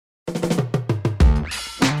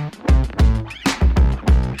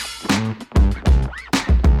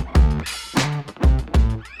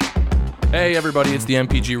Hey everybody, it's the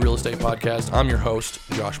MPG Real Estate Podcast. I'm your host,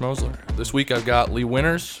 Josh Mosler. This week I've got Lee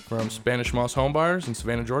Winters from Spanish Moss Home Buyers in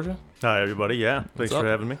Savannah, Georgia. Hi everybody, yeah. Thanks for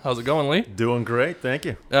having me. How's it going, Lee? Doing great, thank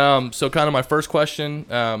you. So kind of my first question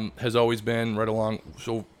has always been right along.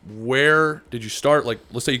 So where did you start? Like,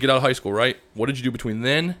 let's say you get out of high school, right? What did you do between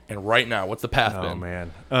then and right now? What's the path been? Oh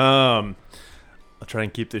man. I'll try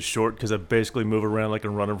and keep this short because I basically move around like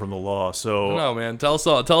I'm running from the law. So No, man. Tell us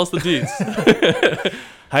all. Tell us the deeds.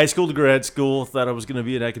 high school to grad school, thought I was going to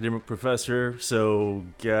be an academic professor, so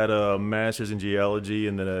got a master's in geology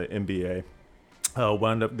and then an MBA.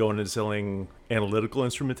 Wound up going into selling analytical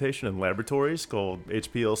instrumentation in laboratories called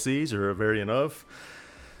HPLCs or a variant of.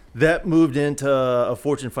 That moved into a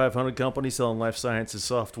Fortune 500 company selling life sciences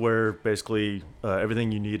software, basically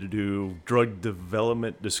everything you need to do drug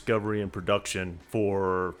development, discovery, and production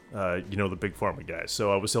for, the big pharma guys.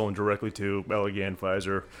 So I was selling directly to Allergan,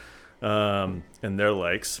 Pfizer, and their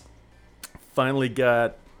likes. Finally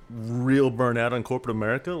got real burnout on corporate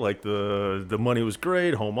America. Like the money was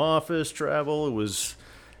great, home office, travel. It was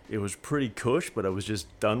pretty cush, but I was just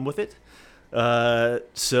done with it.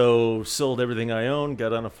 So sold everything I owned,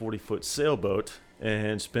 got on a 40-foot sailboat,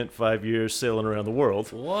 and spent 5 years sailing around the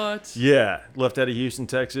world. What? Yeah, left out of Houston,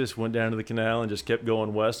 Texas, went down to the canal, and just kept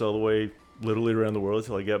going west all the way, literally around the world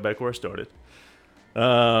until I got back where I started.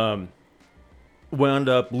 Wound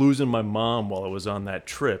up losing my mom while I was on that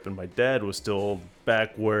trip, and my dad was still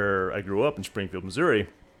back where I grew up in Springfield, Missouri.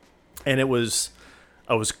 And I was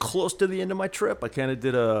close to the end of my trip. I kind of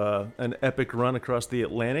did an epic run across the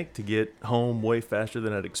Atlantic to get home way faster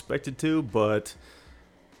than I'd expected to, but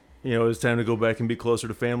it was time to go back and be closer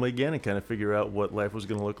to family again and kind of figure out what life was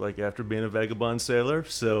going to look like after being a vagabond sailor.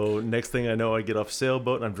 So next thing I know, I get off a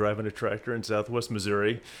sailboat and I'm driving a tractor in southwest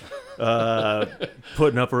Missouri,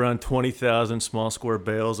 putting up around 20,000 small square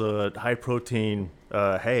bales of high-protein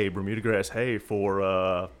hay, Bermuda grass hay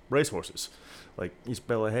for racehorses. Like East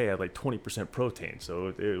Bella hay had like 20% protein,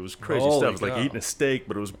 so it was crazy Holy stuff. It was like cow. eating a steak,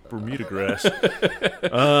 but it was Bermuda grass.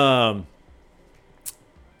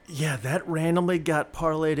 Yeah, that randomly got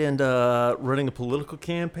parlayed into running a political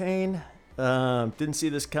campaign. Didn't see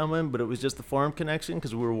this coming, but it was just the farm connection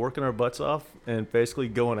because we were working our butts off and basically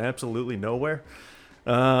going absolutely nowhere.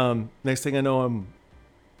 Next thing I know,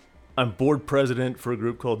 I'm board president for a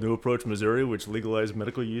group called New Approach Missouri, which legalized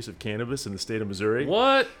medical use of cannabis in the state of Missouri.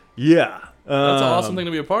 What? Yeah. That's an awesome thing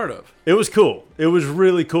to be a part of. It was cool. It was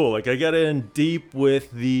really cool. Like I got in deep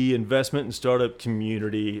with the investment and startup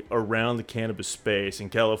community around the cannabis space in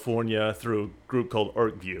California through a group called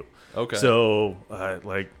ArcView. Okay. So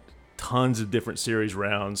like tons of different series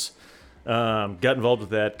rounds. Got involved with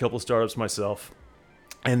that, a couple of startups myself.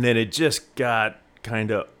 And then it just got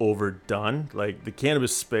kind of overdone. Like the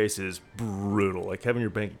cannabis space is brutal. Like having your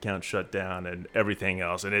bank account shut down and everything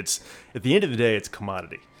else. And it's at the end of the day, it's a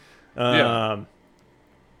commodity. And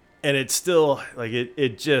it's still like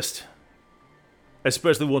it just,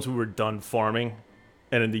 especially once we were done farming,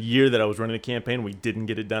 and in the year that I was running the campaign, we didn't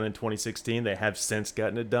get it done in 2016. They have since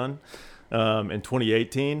gotten it done in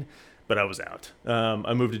 2018, but I was out.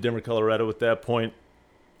 I moved to Denver, Colorado at that point.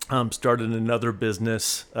 Started another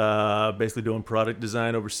business, basically doing product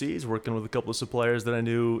design overseas, working with a couple of suppliers that I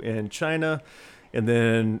knew in China, and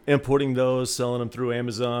then importing those, selling them through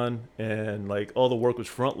Amazon, and like all the work was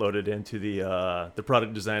front loaded into the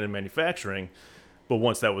product design and manufacturing. But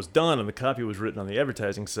once that was done and the copy was written on the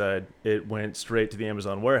advertising side, it went straight to the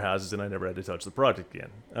Amazon warehouses, and I never had to touch the product again.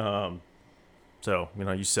 So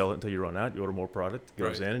you sell it until you run out. You order more product, it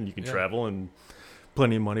goes in, and you can travel and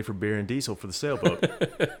plenty of money for beer and diesel for the sailboat.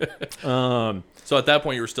 So at that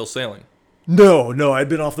point, you were still sailing. No, I'd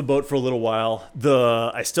been off the boat for a little while.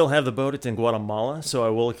 I still have the boat. It's in Guatemala, so I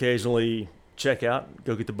will occasionally check out,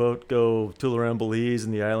 go get the boat, go tool around Belize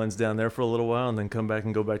and the islands down there for a little while, and then come back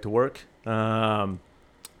and go back to work. And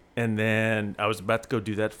then I was about to go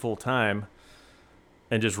do that full time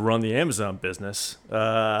and just run the Amazon business.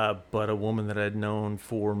 But a woman that I'd known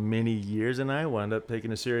for many years and I wound up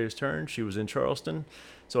taking a serious turn. She was in Charleston.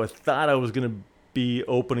 So I thought I was going to be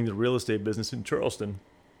opening the real estate business in Charleston.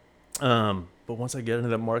 But once I get into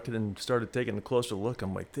that market and started taking a closer look,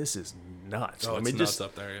 I'm like, this is nuts. Oh, it's nuts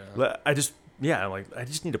up there, yeah. I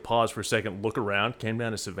just need to pause for a second, look around, came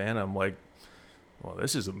down to Savannah. I'm like, well,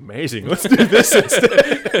 this is amazing. Let's do this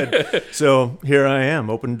instead. So here I am,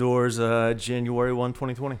 open doors January 1,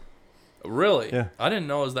 2020. Really? Yeah. I didn't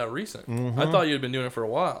know it was that recent. Mm-hmm. I thought you had been doing it for a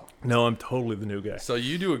while. No, I'm totally the new guy. So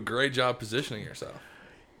you do a great job positioning yourself.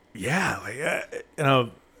 Yeah,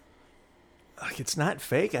 like, it's not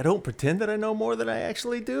fake. I don't pretend that I know more than I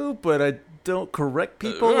actually do, but I don't correct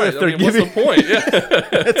people Right. if they're what's giving. the point? Yeah.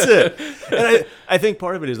 That's it. And I think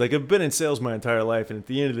part of it is, like, I've been in sales my entire life, and at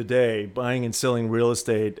the end of the day, buying and selling real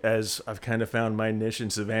estate, as I've kind of found my niche in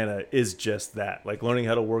Savannah, is just that. Like, learning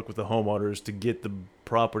how to work with the homeowners to get the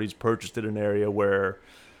properties purchased in an area where,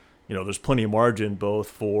 there's plenty of margin both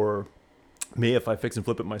for me if I fix and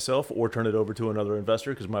flip it myself or turn it over to another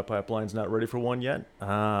investor because my pipeline's not ready for one yet.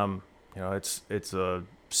 It's a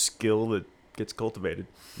skill that gets cultivated.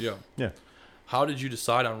 Yeah. Yeah. How did you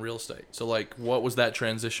decide on real estate? So, like, what was that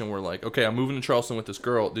transition where, like, okay, I'm moving to Charleston with this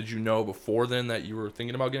girl. Did you know before then that you were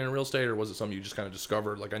thinking about getting into real estate, or was it something you just kind of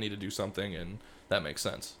discovered, like, I need to do something, and that makes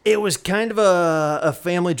sense? It was kind of a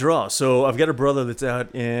family draw. So I've got a brother that's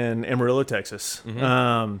out in Amarillo, Texas.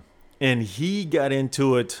 Mm-hmm. And he got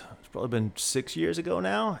into it, it's probably been 6 years ago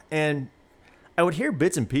now. And I would hear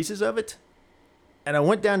bits and pieces of it. And I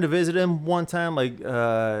went down to visit him one time. Like,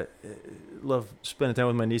 love spending time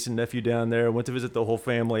with my niece and nephew down there. Went to visit the whole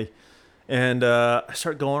family. And I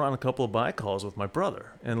started going on a couple of buy calls with my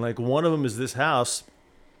brother. And, like, one of them is this house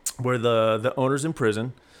where the owner's in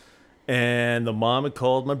prison. And the mom had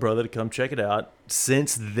called my brother to come check it out.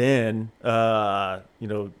 Since then, the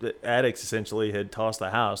addicts essentially had tossed the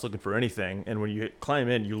house looking for anything. And when you climb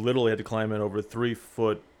in, you literally had to climb in over a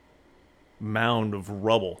 3-foot mound of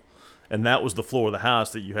rubble. And that was the floor of the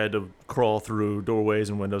house that you had to crawl through doorways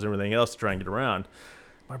and windows and everything else to try and get around.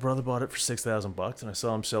 My brother bought it for $6,000, and I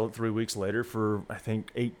saw him sell it 3 weeks later for, I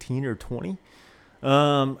think, 18 or 20.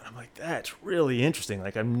 I'm like, that's really interesting.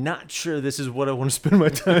 Like, I'm not sure this is what I want to spend my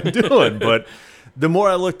time doing. But the more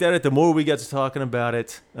I looked at it, the more we got to talking about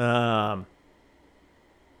it. I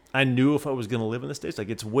knew if I was going to live in the States, like,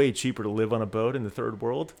 it's way cheaper to live on a boat in the third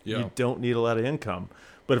world. Yeah. You don't need a lot of income.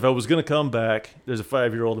 But if I was going to come back, there's a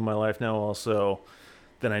 5-year-old in my life now also,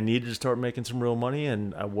 then I needed to start making some real money,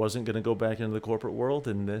 and I wasn't going to go back into the corporate world,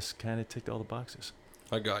 and this kind of ticked all the boxes.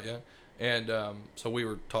 I got you. And so we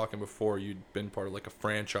were talking before, you'd been part of, like, a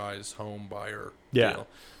franchise home buyer deal.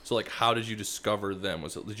 So, like, how did you discover them?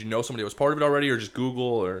 Did you know somebody that was part of it already, or just Google?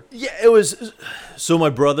 Or Yeah, it was. So my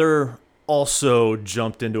brother also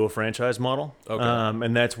jumped into a franchise model, Okay.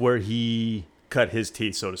 And that's where he cut his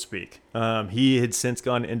teeth, so to speak. He had since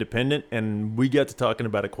gone independent, and we got to talking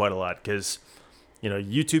about it quite a lot because,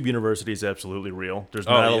 YouTube University is absolutely real. There's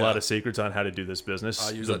not a lot of secrets on how to do this business.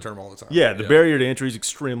 I use that term all the time. Yeah, the barrier to entry is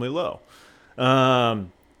extremely low.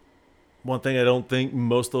 One thing I don't think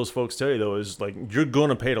most of those folks tell you, though, is, like, you're going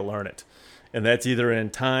to pay to learn it. And that's either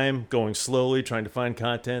in time, going slowly, trying to find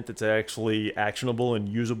content that's actually actionable and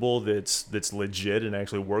usable, that's legit and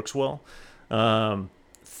actually works well.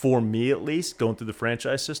 For me, at least, going through the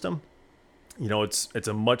franchise system, it's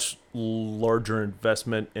a much larger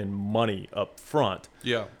investment in money up front.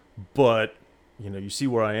 Yeah. But, you see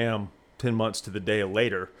where I am 10 months to the day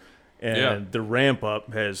later, and the ramp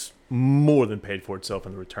up has more than paid for itself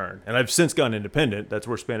in the return. And I've since gone independent. That's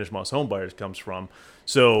where Spanish Moss Home Buyers comes from.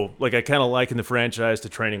 So, like, I kind of liken the franchise to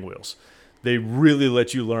training wheels. They really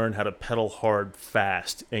let you learn how to pedal hard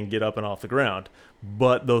fast and get up and off the ground.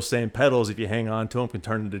 But those same pedals, if you hang on to them, can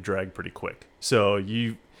turn into drag pretty quick. So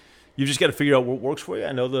you've just got to figure out what works for you.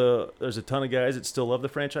 I know there's a ton of guys that still love the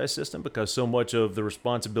franchise system because so much of the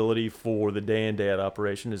responsibility for the day in, day out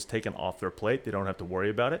operation is taken off their plate. They don't have to worry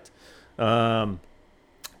about it.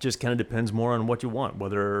 Just kind of depends more on what you want,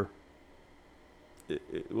 whether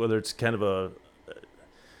it's kind of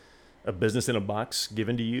a business in a box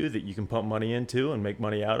given to you that you can pump money into and make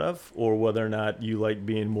money out of, or whether or not you like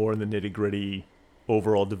being more in the nitty-gritty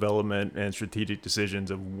overall development and strategic decisions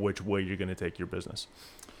of which way you're going to take your business.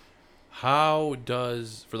 For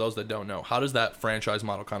those that don't know, how does that franchise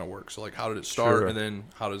model kind of work? So, like, how did it start, Sure. and then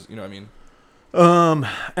how does, you know what I mean?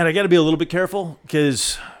 And I got to be a little bit careful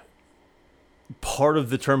because part of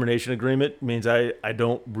the termination agreement means I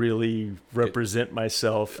don't really represent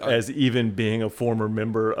myself as even being a former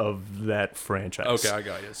member of that franchise. Okay, I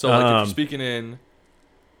got you. So, like, if you're speaking in,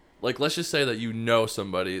 like, let's just say that you know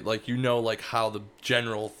somebody, like, like, how the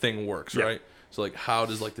general thing works, Yeah. right? So, like, how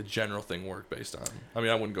does, like, the general thing work based on? I mean,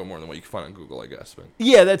 I wouldn't go more than what you can find on Google, I guess. But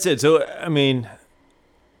Yeah, that's it. So, I mean,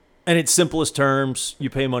 in its simplest terms, you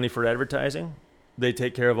pay money for advertising. They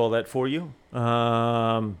take care of all that for you.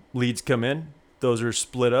 Leads come in. Those are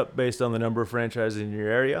split up based on the number of franchises in your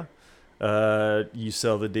area. You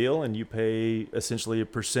sell the deal, and you pay essentially a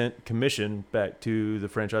 % commission back to the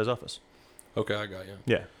franchise office. Okay, I got you.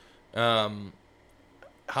 Yeah.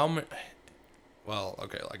 How many? Well,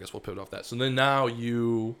 okay, I guess we'll pivot off that. So then now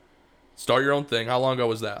you start your own thing. How long ago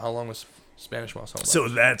was that? How long was Spanish Moss Home Buyers? So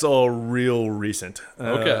that's all real recent.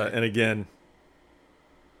 Okay. And again,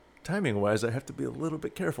 timing wise, I have to be a little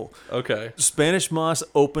bit careful. Okay. Spanish Moss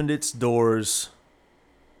opened its doors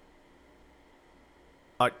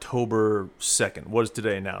October 2nd. What is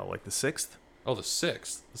today now? Like the 6th? Oh, the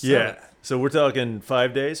 6th. The Yeah. 7th. So we're talking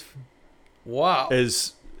 5 days. Wow.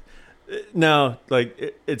 Now,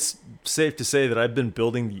 like, it's safe to say that I've been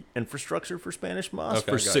building the infrastructure for Spanish Moss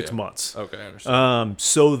Okay, for got 6 you. months. Okay, I understand.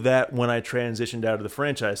 So that when I transitioned out of the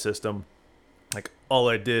franchise system, like, all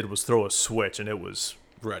I did was throw a switch and it was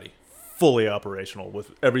Ready. fully operational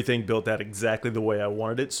with everything built out exactly the way I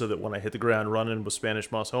wanted it, so that when I hit the ground running with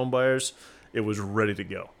Spanish Moss home buyers, it was ready to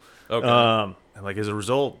go. Okay. And like as a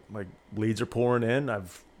result, like leads are pouring in.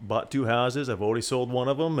 I've bought 2 houses. I've already sold one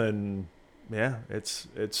of them, and yeah, it's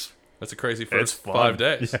That's a crazy it's first fun. 5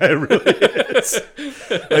 days. Yeah, it really is.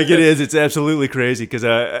 Like it is. It's absolutely crazy because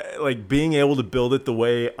I like being able to build it the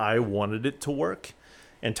way I wanted it to work,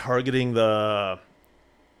 and targeting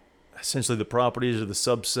essentially the properties or the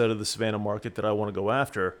subset of the Savannah market that I want to go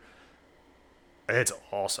after. It's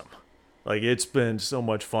awesome. Like it's been so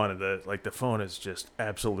much fun, and the phone is just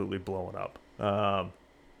absolutely blowing up.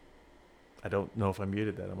 I don't know if I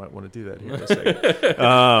muted that. I might want to do that here in a second.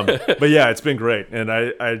 But yeah, it's been great, and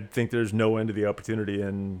I think there's no end to the opportunity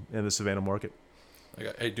in the Savannah market.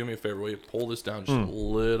 Hey, do me a favor. Will you pull this down just a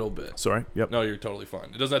little bit? Sorry. Yep. No, you're totally fine.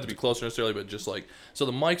 It doesn't have to be closer necessarily, but just like so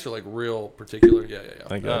the mics are like real particular. Yeah.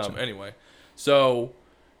 I gotcha. Anyway, so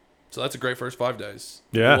that's a great first 5 days.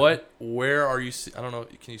 Yeah. Where are you? I don't know.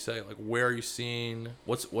 Can you say like where are you seeing?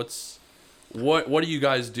 What do you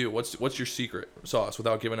guys do? What's your secret sauce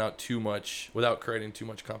without giving out too much, without creating too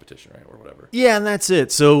much competition, right, or whatever? Yeah, and that's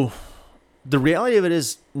it. So the reality of it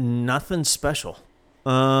is nothing special.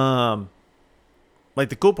 Like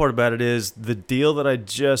the cool part about it is the deal that I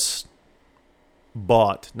just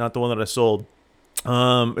bought, not the one that I sold.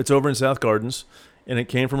 It's over in South Gardens, and it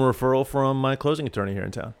came from a referral from my closing attorney here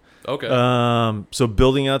in town. Okay. So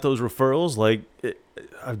building out those referrals,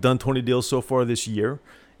 I've done 20 deals so far this year,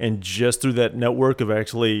 and just through that network of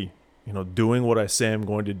actually, doing what I say I'm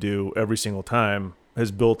going to do every single time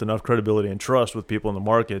has built enough credibility and trust with people in the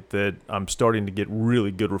market that I'm starting to get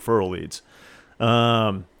really good referral leads.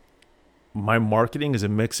 My marketing is a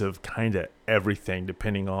mix of kind of everything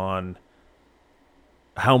depending on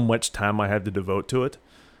how much time I have to devote to it.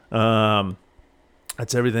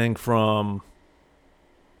 It's everything from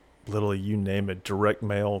literally you name it, direct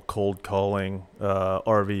mail, cold calling,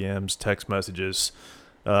 RVMs, text messages.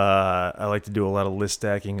 I like to do a lot of list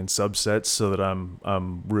stacking and subsets so that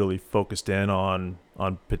I'm really focused in on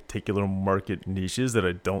particular market niches that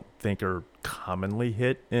I don't think are commonly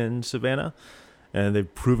hit in Savannah, and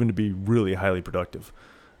they've proven to be really highly productive.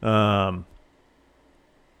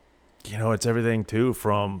 It's everything too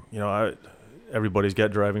from, everybody's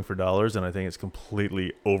got driving for dollars, and I think it's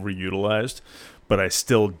completely overutilized, but I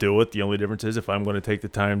still do it. The only difference is if I'm going to take the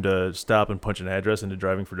time to stop and punch an address into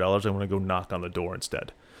driving for dollars, I'm going to go knock on the door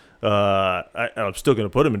instead. I'm still going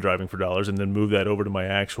to put them in driving for dollars and then move that over to my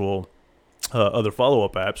actual other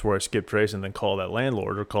follow-up apps where I skip trace and then call that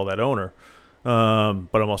landlord or call that owner.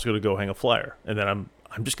 But I'm also going to go hang a flyer, and then I'm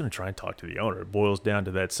just going to try and talk to the owner. It boils down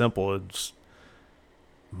to that simple.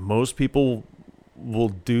 Most people will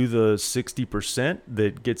do the 60%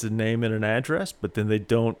 that gets a name and an address, but then they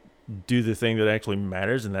don't do the thing that actually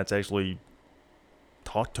matters, and that's actually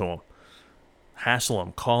talk to them, hassle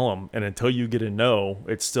them, call them, and until you get a no,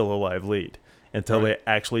 it's still a live lead. Until they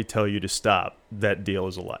actually tell you to stop, that deal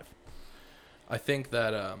is alive. I think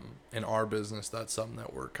that in our business, that's something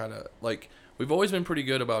that we're kind of like. We've always been pretty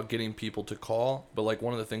good about getting people to call, but like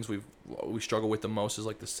one of the things we struggle with the most is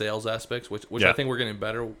like the sales aspects, which I think we're getting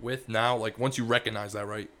better with now. Like once you recognize that,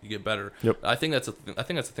 right, you get better. Yep. I think that's the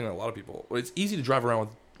thing that a lot of people. It's easy to drive around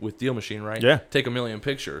with Deal Machine, right? Yeah. Take a million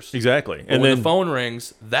pictures. Exactly. But and when the phone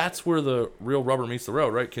rings, that's where the real rubber meets the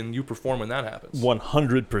road, right? Can you perform when that happens?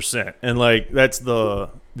 100%. And like that's the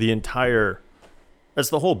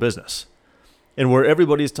whole business. And where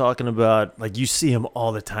everybody's talking about, like you see them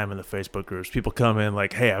all the time in the Facebook groups. People come in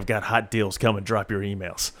like, hey, I've got hot deals. Come and drop your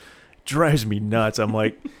emails. Drives me nuts. I'm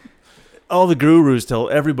like, all the gurus tell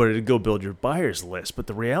everybody to go build your buyer's list. But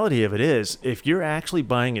the reality of it is, if you're actually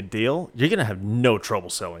buying a deal, you're going to have no trouble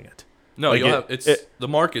selling it. No, like the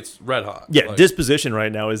market's red hot. Yeah, like, disposition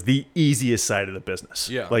right now is the easiest side of the business.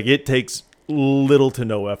 Yeah. Like it takes little to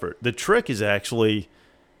no effort. The trick is actually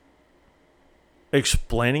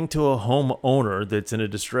explaining to a homeowner that's in a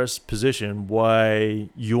distressed position why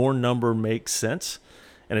your number makes sense.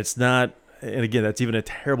 And it's not, and again, that's even a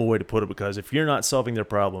terrible way to put it, because if you're not solving their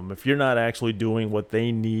problem, if you're not actually doing what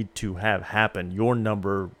they need to have happen, your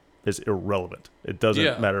number is irrelevant. It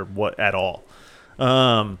doesn't matter what at all.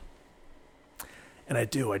 And And I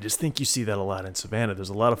do. I just think you see that a lot in Savannah. There's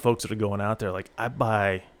a lot of folks that are going out there. Like,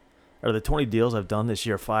 out of the 20 deals I've done this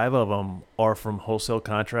year, 5 of them are from wholesale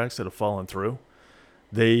contracts that have fallen through.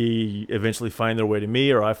 They eventually find their way to me,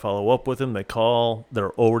 or I follow up with them. They call.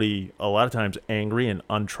 They're already a lot of times angry and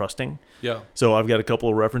untrusting. Yeah. So I've got a couple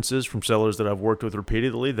of references from sellers that I've worked with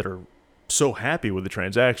repeatedly that are so happy with the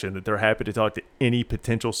transaction that they're happy to talk to any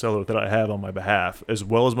potential seller that I have on my behalf, as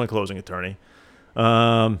well as my closing attorney.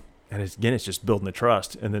 And it's just building the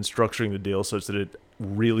trust and then structuring the deal such that it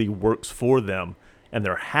really works for them and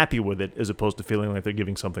they're happy with it, as opposed to feeling like they're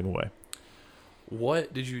giving something away.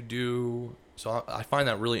 What did you do? So I find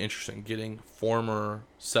that really interesting, getting former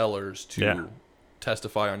sellers to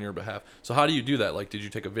testify on your behalf. So how do you do that? Like, did you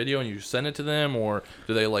take a video and you send it to them, or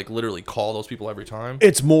do they like literally call those people every time?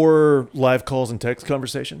 It's more live calls and text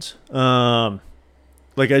conversations.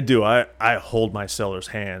 Like I do, I hold my sellers'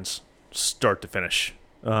 hands start to finish.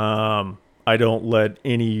 I don't let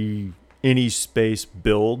any space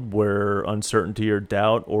build where uncertainty or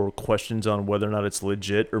doubt or questions on whether or not it's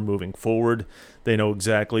legit or moving forward. They know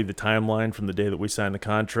exactly the timeline from the day that we sign the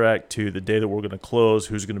contract to the day that we're going to close,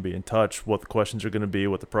 who's going to be in touch, what the questions are going to be,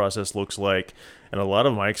 what the process looks like. And a lot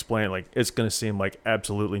of them I explain, like, it's going to seem like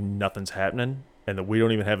absolutely nothing's happening and that we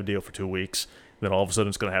don't even have a deal for 2 weeks. And then all of a sudden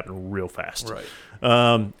it's going to happen real fast. Right.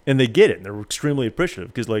 And they get it. And they're extremely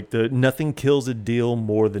appreciative because, like, nothing kills a deal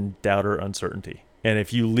more than doubt or uncertainty. And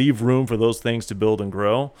if you leave room for those things to build and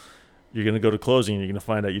grow, you're going to go to closing and you're going to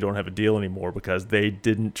find out you don't have a deal anymore because they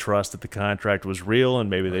didn't trust that the contract was real, and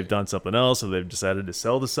maybe they've done something else, or they've decided to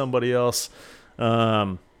sell to somebody else.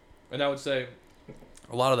 And I would say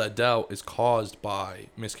a lot of that doubt is caused by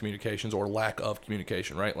miscommunications or lack of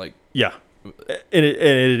communication, right? Like, yeah. And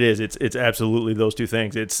it is. It's absolutely those two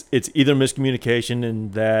things. It's either miscommunication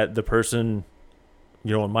in that the person,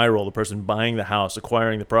 you know, in my role, the person buying the house,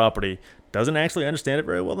 acquiring the property, doesn't actually understand it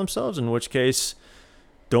very well themselves, in which case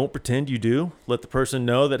don't pretend you do. Let the person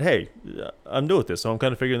know that, hey, I'm new at this, so I'm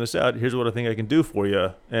kind of figuring this out. Here's what I think I can do for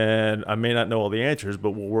you. And I may not know all the answers,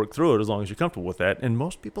 but we'll work through it as long as you're comfortable with that. And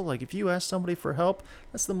most people, like, if you ask somebody for help,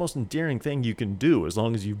 that's the most endearing thing you can do, as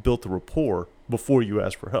long as you've built the rapport before you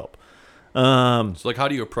ask for help. So, like, how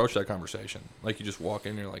do you approach that conversation? Like, you just walk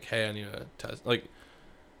in and you're like, hey, I need a test. Like,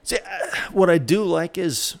 see, what I do like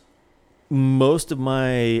is most of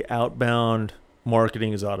my outbound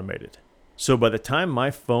marketing is automated. So by the time my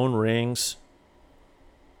phone rings,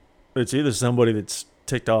 it's either somebody that's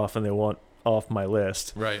ticked off and they want off my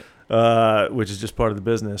list, right, which is just part of the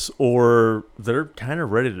business, or they're kind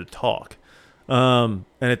of ready to talk. And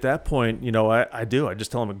at that point, you know, I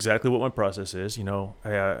just tell them exactly what my process is. You know,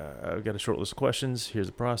 I've got a short list of questions. Here's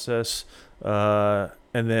the process. And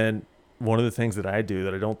then one of the things that I do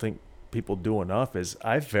that I don't think people do enough is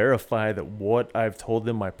I verify that what I've told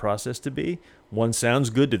them my process to be, one, sounds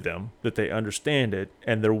good to them, that they understand it,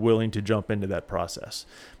 and they're willing to jump into that process.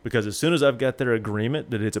 Because as soon as I've got their agreement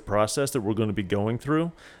that it's a process that we're going to be going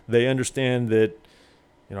through, they understand that,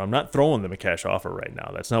 you know, I'm not throwing them a cash offer right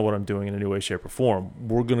now. That's not what I'm doing in any way, shape, or form.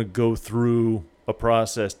 We're going to go through a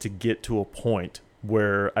process to get to a point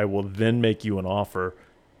where I will then make you an offer,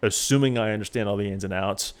 assuming I understand all the ins and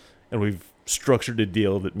outs, and we've structured a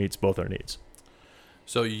deal that meets both our needs.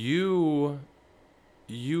 So you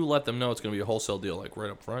let them know it's going to be a wholesale deal, like, right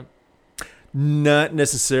up front? Not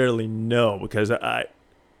necessarily, no, because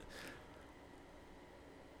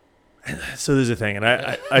so there's a thing, and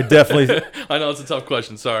I definitely I know it's a tough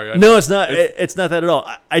question. Sorry. No, it's not. It's not that at all.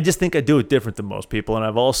 I just think I do it different than most people, and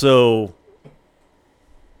I've also,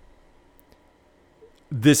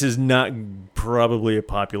 this is not probably a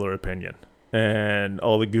popular opinion, and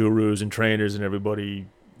all the gurus and trainers and everybody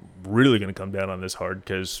really going to come down on this hard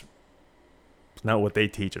because it's not what they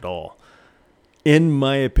teach at all. In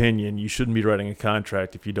my opinion, you shouldn't be writing a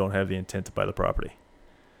contract if you don't have the intent to buy the property.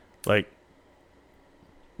 Like,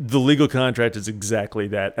 the legal contract is exactly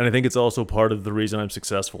that. And I think it's also part of the reason I'm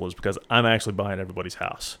successful is because I'm actually buying everybody's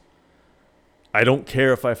house. I don't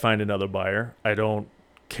care if I find another buyer. I don't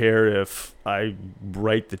care if I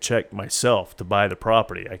write the check myself to buy the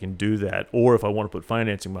property. I can do that. Or if I want to put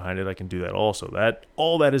financing behind it, I can do that also.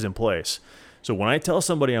 All that is in place. So when I tell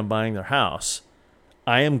somebody I'm buying their house,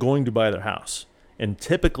 I am going to buy their house. And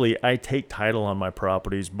typically I take title on my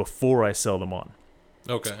properties before I sell them on.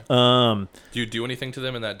 Okay. Do you do anything to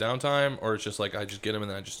them in that downtime, or it's just like I just get them and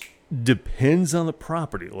then I just... Depends on the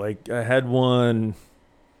property. Like, I had one,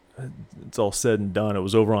 it's all said and done, it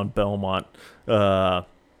was over on Belmont.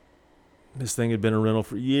 This thing had been a rental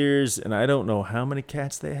for years, and I don't know how many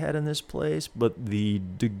cats they had in this place, but the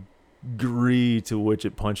degree to which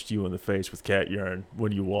it punched you in the face with cat urine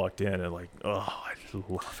when you walked in, and like, oh, I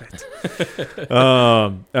love it.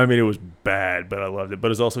 I mean, it was bad, but I loved it.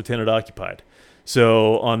 But it's also tenant occupied.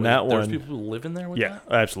 So on that one, there's people who live in there with that?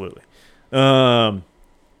 Yeah, absolutely.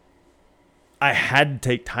 I had to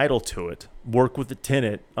take title to it, work with the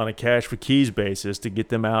tenant on a cash for keys basis to get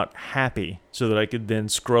them out happy so that I could then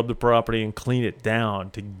scrub the property and clean it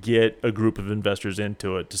down to get a group of investors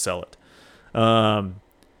into it to sell it.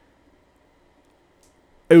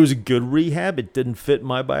 It was a good rehab. It didn't fit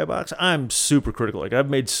my buy box. I'm super critical. Like, I've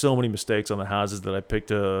made so many mistakes on the houses that I picked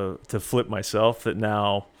to flip myself that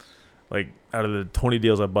now, like, out of the 20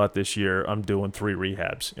 deals I bought this year, I'm doing 3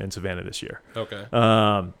 rehabs in Savannah this year. Okay.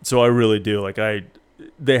 So I really do. Like,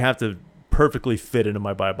 they have to perfectly fit into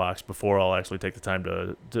my buy box before I'll actually take the time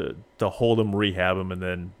to hold them, rehab them, and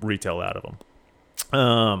then retail out of them.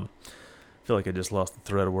 I feel like I just lost the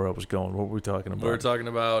thread of where I was going. What were we talking about? We were talking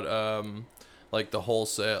about like the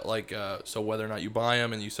wholesale, like so whether or not you buy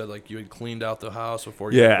them, and you said like you had cleaned out the house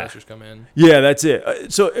before your investors come in. Yeah, that's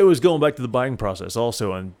it. So it was going back to the buying process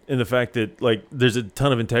also, and in the fact that like there's a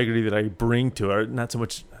ton of integrity that I bring to it. Not so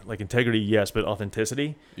much like integrity, yes, but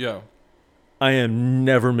authenticity. Yeah. I am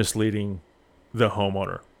never misleading the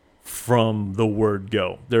homeowner from the word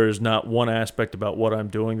go. There is not one aspect about what I'm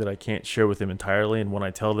doing that I can't share with them entirely. And when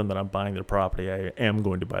I tell them that I'm buying their property, I am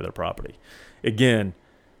going to buy their property. Again,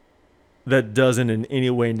 that doesn't in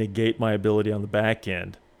any way negate my ability on the back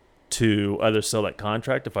end to either sell that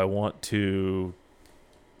contract if I want to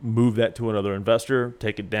move that to another investor,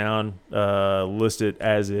 take it down, list it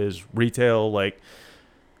as is retail. Like,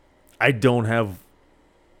 I don't have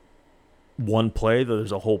one play,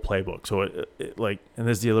 there's a whole playbook. So it like, and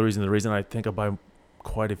that's the other reason. The reason I think I buy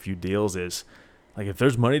quite a few deals is like, if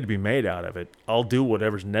there's money to be made out of it, I'll do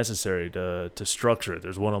whatever's necessary to structure it.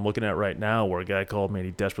 There's one I'm looking at right now where a guy called me and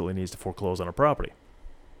he desperately needs to foreclose on a property.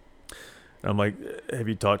 And I'm like, have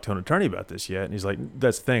you talked to an attorney about this yet? And he's like,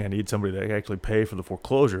 that's the thing. I need somebody to actually pay for the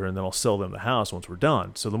foreclosure, and then I'll sell them the house once we're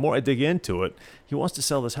done. So the more I dig into it, he wants to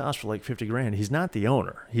sell this house for like $50,000. He's not the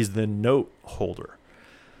owner. He's the note holder.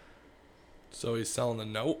 So he's selling the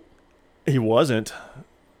note? He wasn't.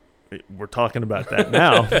 We're talking about that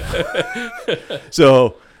now.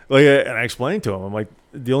 So, like, and I explained to him, I'm like,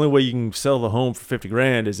 the only way you can sell the home for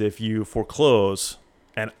 $50,000 is if you foreclose,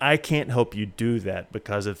 and I can't help you do that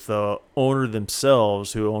because if the owner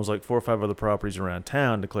themselves, who owns like 4 or 5 other properties around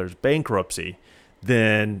town, declares bankruptcy,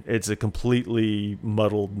 then it's a completely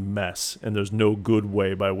muddled mess, and there's no good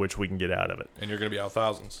way by which we can get out of it. And you're going to be out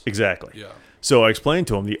thousands. Exactly. Yeah. So I explained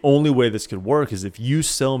to him the only way this could work is if you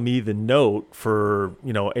sell me the note for,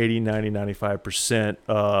 80, 90, 95%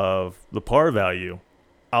 of the par value.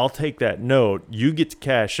 I'll take that note. You get to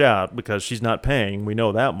cash out because she's not paying. We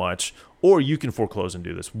know that much. Or you can foreclose and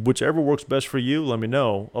do this. Whichever works best for you, let me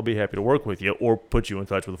know. I'll be happy to work with you or put you in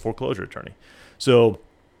touch with a foreclosure attorney. So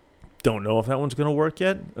don't know if that one's going to work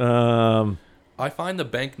yet. I find the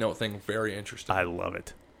bank note thing very interesting. I love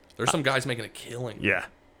it. There's some guys making a killing. Yeah.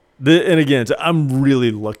 And again, so I'm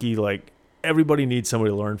really lucky. Like, everybody needs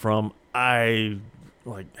somebody to learn from. I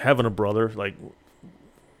like having a brother. Like,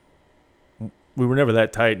 we were never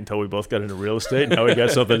that tight until we both got into real estate. Now we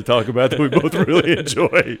got something to talk about that we both really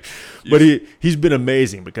enjoy. But he's been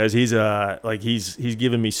amazing because he's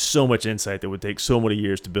given me so much insight that would take so many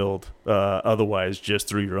years to build otherwise just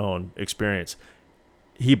through your own experience.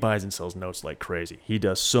 He buys and sells notes like crazy. He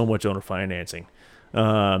does so much owner financing.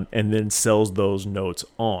 And then sells those notes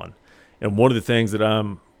on. And one of the things that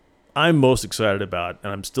I'm most excited about,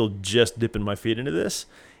 and I'm still just dipping my feet into this,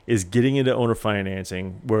 is getting into owner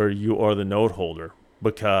financing where you are the note holder,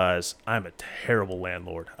 because I'm a terrible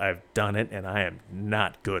landlord. I've done it, and I am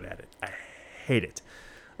not good at it. I hate it.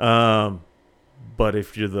 But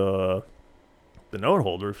if you're the note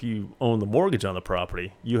holder, if you own the mortgage on the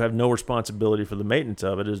property, you have no responsibility for the maintenance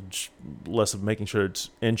of it. It's less of making sure it's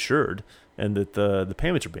insured and that the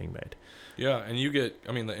payments are being made. Yeah, and you get,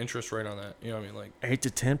 the interest rate on that, like 8 to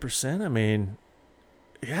 10%.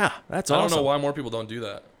 Yeah, that's awesome. I awesome. don't know why more people don't do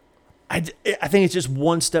that. I think it's just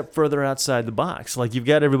one step further outside the box. Like, you've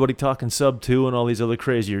got everybody talking sub 2 and all these other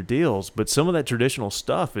crazier deals, but some of that traditional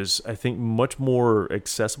stuff is, I think, much more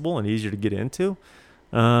accessible and easier to get into.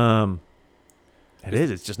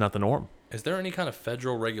 It's just not the norm. Is there any kind of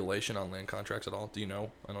federal regulation on land contracts at all? Do you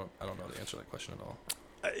know? I don't know the answer to that question at all.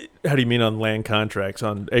 How do you mean on land contracts,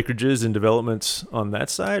 on acreages and developments on that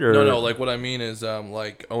side, or no? Like, what I mean is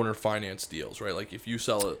like owner finance deals, right? Like, if you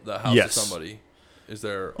sell the house to somebody, is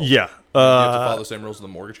there? Yeah. You have to follow the same rules as the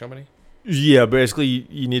mortgage company. Yeah, basically,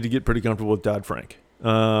 you need to get pretty comfortable with Dodd-Frank,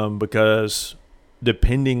 because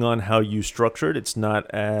depending on how you structure it, it's not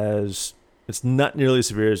nearly as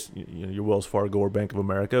severe as your Wells Fargo or Bank of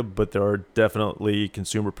America, but there are definitely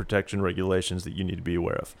consumer protection regulations that you need to be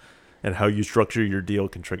aware of, and how you structure your deal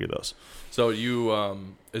can trigger those. So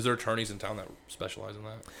is there attorneys in town that specialize in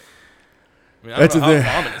that? I mean, I don't know,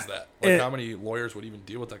 how common is that? Like, how many lawyers would even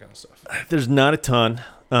deal with that kind of stuff? There's not a ton.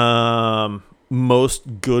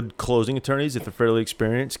 Most good closing attorneys, if they're fairly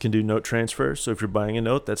experienced, can do note transfers. So if you're buying a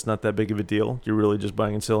note, that's not that big of a deal. You're really just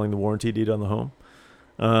buying and selling the warranty deed on the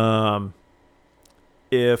home.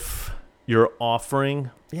 If you're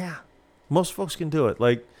offering, most folks can do it.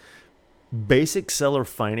 Like basic seller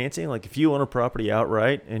financing, like if you own a property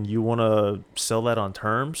outright and you want to sell that on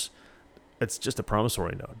terms, it's just a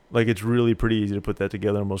promissory note. Like it's really pretty easy to put that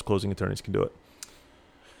together, and most closing attorneys can do it.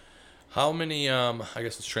 How many, I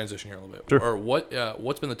guess let's transition here a little bit. Sure. Or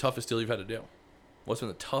what's been the toughest deal you've had to do? What's been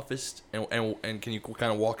the toughest, and can you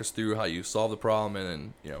kind of walk us through how you solved the problem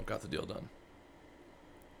and then, got the deal done?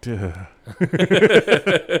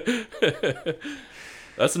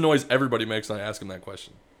 That's the noise everybody makes when I ask them that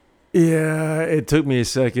question. Yeah, it took me a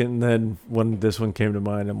second, and then when this one came to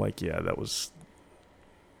mind, I'm like,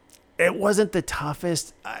 it wasn't the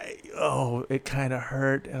toughest. It kind of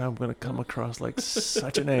hurt, and I'm going to come across like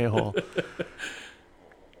such an a-hole.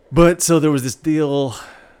 But so there was this deal.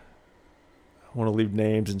 I want to leave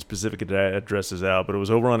names and specific addresses out, but it was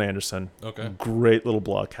over on Anderson. Okay. Great little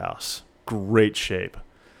block house. Great shape.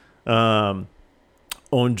 Owned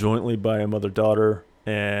jointly by a mother-daughter,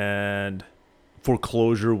 and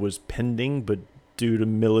foreclosure was pending, but due to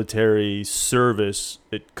military service,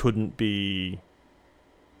 it couldn't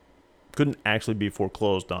actually be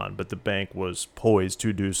foreclosed on, but the bank was poised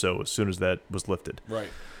to do so as soon as that was lifted. Right.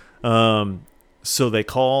 So they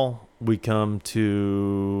call, we come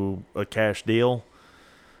to a cash deal.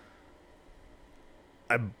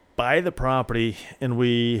 I buy the property, and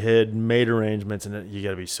we had made arrangements, and you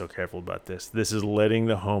got to be so careful about this. This is letting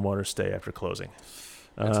the homeowner stay after closing.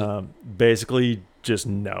 Basically, just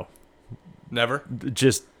no. Never?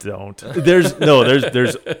 Just don't. There's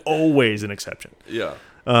always an exception. Yeah.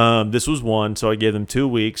 This was one, so I gave them 2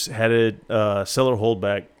 weeks, had a seller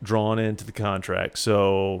holdback drawn into the contract,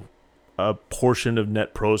 so a portion of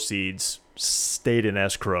net proceeds stayed in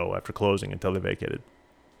escrow after closing until they vacated.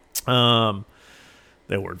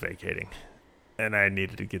 They weren't vacating, and I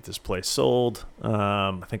needed to get this place sold.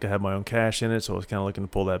 I think I had my own cash in it, so I was kind of looking to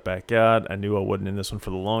pull that back out. I knew I wasn't in this one for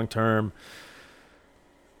the long term.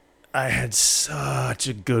 I had such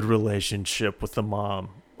a good relationship with the mom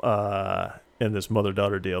in this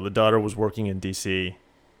mother-daughter deal. The daughter was working in D.C.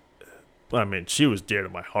 I mean, she was dear to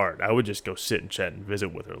my heart. I would just go sit and chat and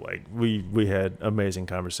visit with her. Like, we had amazing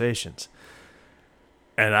conversations.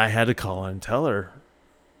 And I had to call and tell her,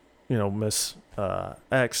 Miss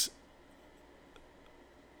X,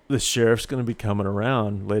 the sheriff's going to be coming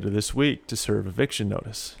around later this week to serve eviction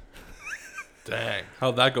notice. Dang.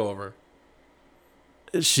 How'd that go over?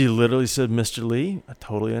 She literally said, Mr. Lee, I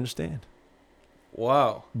totally understand.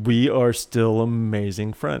 Wow. We are still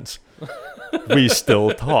amazing friends. We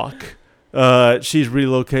still talk. She's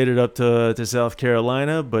relocated up to South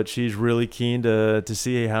Carolina, but she's really keen to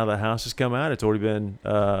see how the house has come out. It's already been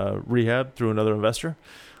rehabbed through another investor.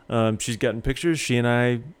 She's gotten pictures. She and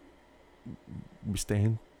I, we stay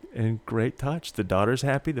in great touch. The daughter's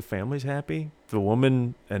happy. The family's happy. The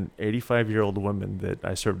woman, an 85-year-old woman that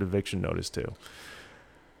I served eviction notice to.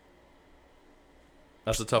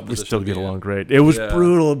 That's a tough we position. Still get along great. It was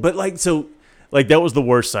brutal, but that was the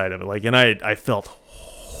worst side of it. Like, and I felt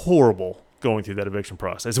horrible going through that eviction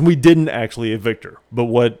process, and we didn't actually evict her. But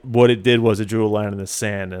what it did was it drew a line in the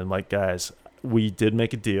sand, and I'm like, guys, we did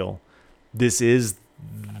make a deal. This is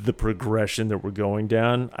the progression that we're going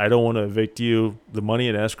down. I don't want to evict you. The money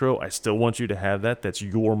in escrow, I still want you to have that. That's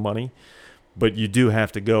your money, but you do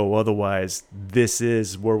have to go. Otherwise, this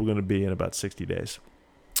is where we're going to be in about 60 days.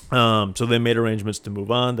 So they made arrangements to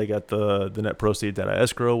move on. They got the net proceeds out of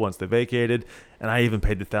escrow once they vacated, and I even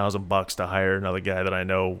paid the $1,000 to hire another guy that I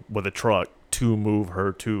know with a truck to move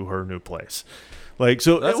her to her new place. Like,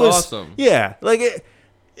 so that's it was awesome. Yeah, like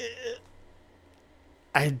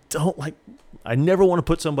I never want to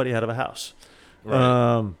put somebody out of a house.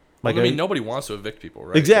 Right. Nobody wants to evict people,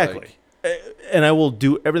 right? Exactly. And I will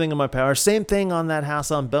do everything in my power. Same thing on that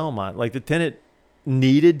house on Belmont. Like, the tenant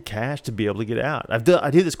needed cash to be able to get out. I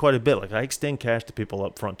do this quite a bit. Like, I extend cash to people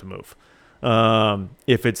up front to move.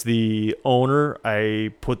 If it's the owner,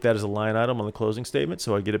 I put that as a line item on the closing statement,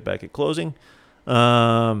 so I get it back at closing.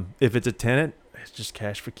 If it's a tenant, it's just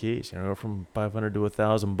cash for keys. From $500 to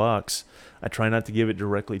 $1,000. I try not to give it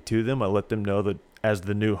directly to them. I let them know that as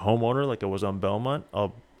the new homeowner, like I was on Belmont,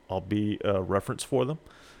 I'll I'll be a reference for them.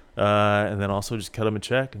 And then also just cut them a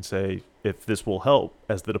check and say, if this will help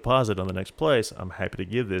as the deposit on the next place, I'm happy to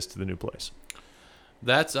give this to the new place.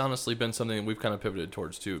 That's honestly been something that we've kind of pivoted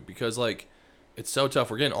towards too, because like it's so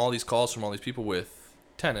tough. We're getting all these calls from all these people with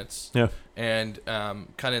tenants. Yeah. And kind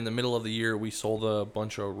of in the middle of the year, we sold a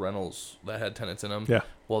bunch of rentals that had tenants in them. Yeah.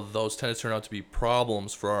 Well, those tenants turned out to be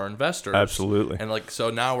problems for our investors. Absolutely. And like, so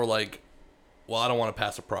now we're like, well, I don't want to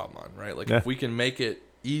pass a problem on, right? Like if we can make it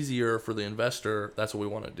easier for the investor, that's what we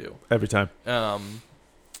want to do. Every time.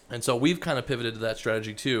 And so we've kind of pivoted to that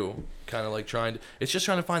strategy too, kind of like it's just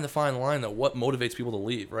trying to find the fine line that what motivates people to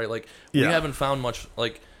leave, right? Like we haven't found much,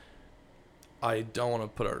 like I don't want to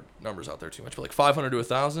put our numbers out there too much, but like 500 to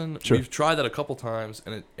 1,000, sure. We've tried that a couple times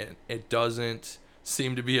and it doesn't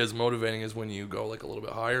seem to be as motivating as when you go like a little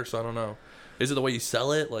bit higher. So I don't know. Is it the way you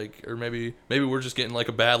sell it? Like, or maybe we're just getting like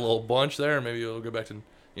a bad little bunch there and maybe it'll go back to,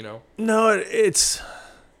 No, it's...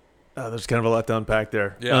 there's kind of a lot to unpack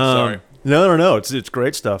there. Yeah, sorry. No. It's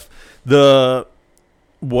great stuff.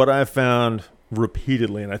 What I've found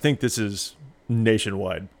repeatedly, and I think this is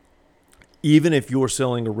nationwide, even if you're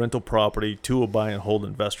selling a rental property to a buy and hold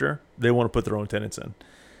investor, they want to put their own tenants in.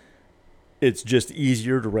 It's just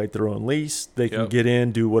easier to write their own lease. They can get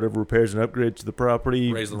in, do whatever repairs and upgrades to the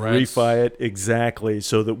property, raise the rents, refi it, exactly,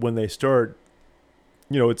 so that when they start,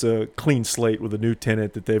 it's a clean slate with a new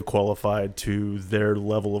tenant that they've qualified to their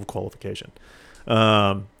level of qualification.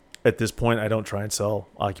 At this point, I don't try and sell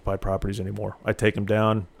occupied properties anymore. I take them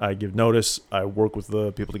down. I give notice. I work with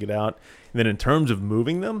the people to get out. And then in terms of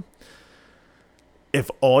moving them, if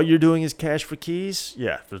all you're doing is cash for keys,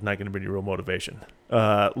 there's not going to be any real motivation.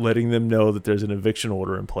 Letting them know that there's an eviction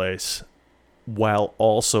order in place while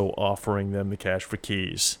also offering them the cash for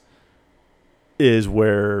keys is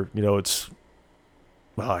where, it's...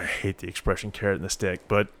 I hate the expression carrot and the stick,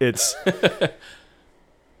 but it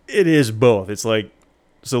is both. It's like,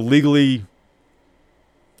 so legally,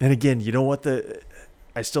 and again, you know what?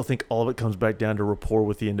 I still think all of it comes back down to rapport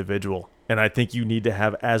with the individual. And I think you need to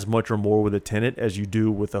have as much or more with a tenant as you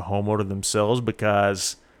do with the homeowner themselves,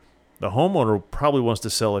 because the homeowner probably wants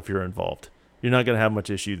to sell if you're involved. You're not going to have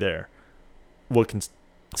much issue there. What can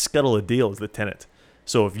scuttle a deal is the tenant.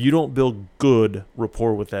 So if you don't build good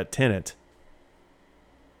rapport with that tenant,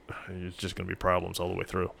 it's just going to be problems all the way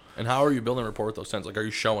through. And how are you building rapport with those tenants? Like, are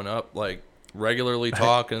you showing up, like, regularly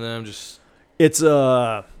talking to them? It's,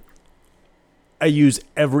 I use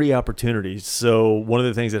every opportunity. So one of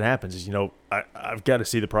the things that happens is, I've got to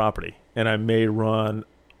see the property. And I may run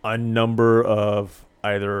a number of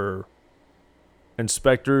either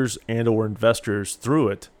inspectors and or investors through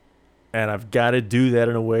it. And I've got to do that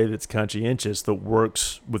in a way that's conscientious, that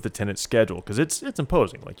works with the tenant's schedule. Because it's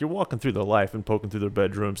imposing. Like, you're walking through their life and poking through their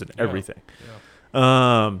bedrooms and everything.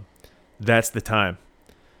 Yeah. That's the time.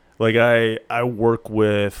 Like, I work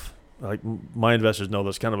with, like, my investors know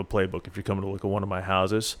there's kind of a playbook. If you're coming to look at one of my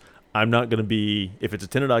houses, I'm not going to be, if it's a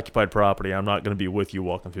tenant-occupied property, I'm not going to be with you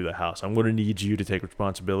walking through the house. I'm going to need you to take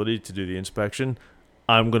responsibility to do the inspection.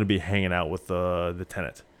 I'm going to be hanging out with the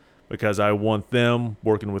tenant. Because I want them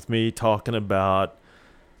working with me, talking about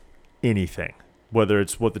anything, whether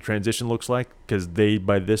it's what the transition looks like, because they,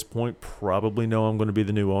 by this point, probably know I'm going to be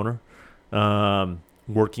the new owner.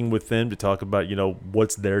 Working with them to talk about,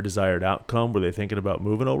 what's their desired outcome. Were they thinking about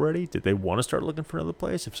moving already? Did they want to start looking for another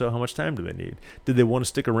place? If so, how much time do they need? Did they want to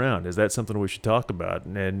stick around? Is that something we should talk about?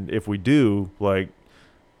 And if we do, like,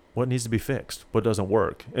 what needs to be fixed? What doesn't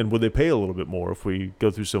work? And would they pay a little bit more if we go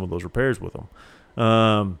through some of those repairs with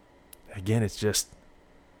them? Again, it's just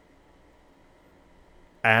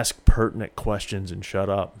ask pertinent questions and shut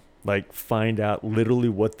up. Like, find out literally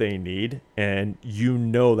what they need, and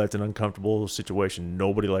that's an uncomfortable situation.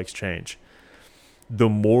 Nobody likes change. The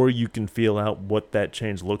more you can feel out what that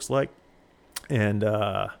change looks like and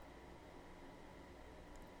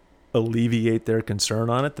alleviate their concern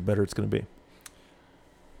on it, the better it's going to be.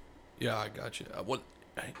 Yeah, I got you.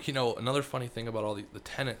 Another funny thing about all the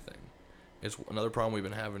tenant thing is another problem we've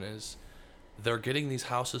been having is they're getting these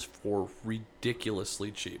houses for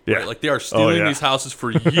ridiculously cheap. Right? Like, they are stealing these houses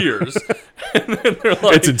for years. And then they're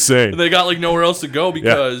like, it's insane. They got like nowhere else to go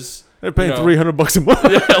because they're paying $300 a month.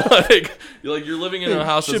 You're living in a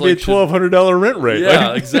house should that's be a $1,200 rent rate.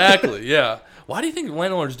 Yeah, exactly. Yeah. Why do you think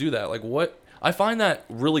landlords do that? Like, what? I find that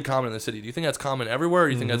really common in the city. Do you think that's common everywhere, or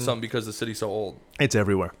do you think that's something because the city's so old? It's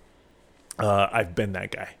everywhere. I've been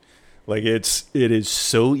that guy. Like, it is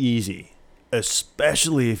so easy,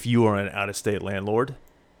 especially if you are an out-of-state landlord,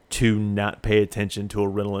 to not pay attention to a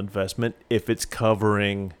rental investment if it's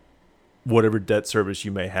covering whatever debt service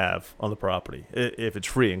you may have on the property. If it's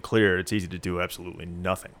free and clear, it's easy to do absolutely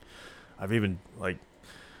nothing. I've even,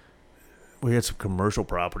 we had some commercial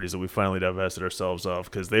properties that we finally divested ourselves of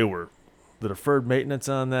because they were the deferred maintenance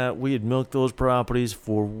on that. We had milked those properties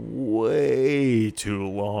for way too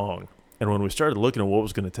long. And when we started looking at what it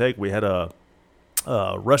was going to take, we had a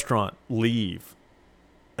restaurant leave,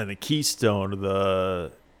 and the keystone of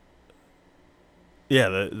the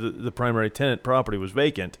primary tenant property was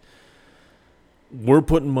vacant. We're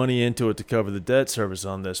putting money into it to cover the debt service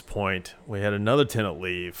on this point. We had another tenant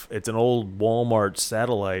leave. It's an old Walmart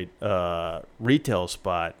satellite retail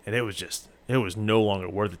spot, and it was no longer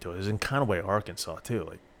worth it to us. It was in Conway, Arkansas, too.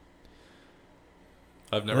 Like,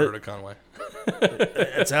 I've never heard of Conway.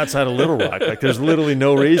 It's outside of Little Rock. Like, there's literally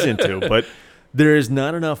no reason to. But there is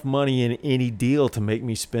not enough money in any deal to make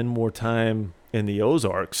me spend more time in the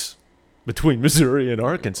Ozarks between Missouri and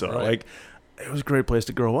Arkansas. Right. Like, it was a great place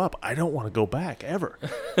to grow up. I don't want to go back ever.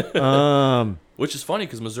 Which is funny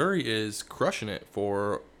because Missouri is crushing it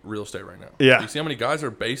for real estate right now. Yeah. You see how many guys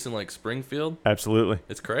are based in like Springfield? Absolutely.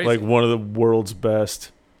 It's crazy. Like, one of the world's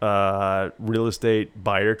best real estate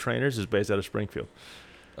buyer trainers is based out of Springfield.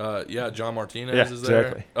 Yeah, John Martinez Yeah, is there.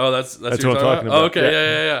 exactly. Oh, that's That's who what you're I'm talking talking about. Oh, okay,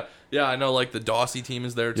 Yeah. yeah. Yeah, I know like the Dawsey team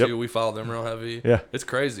is there too. Yep. We follow them real heavy. Yeah. It's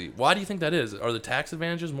crazy. Why do you think that is? Are the tax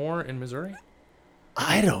advantages more in Missouri?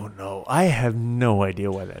 I don't know. I have no idea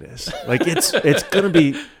why that is. Like, it's going to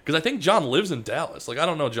be... Because I think John lives in Dallas. Like, I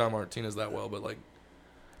don't know John Martinez that well, but like...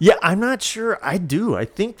 Yeah, I'm not sure. I do. I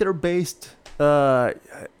think they're based... I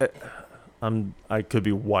could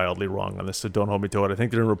be wildly wrong on this, so don't hold me to it. I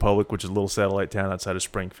think they're in Republic, which is a little satellite town outside of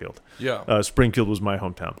Springfield. Yeah. Springfield was my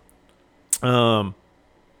hometown.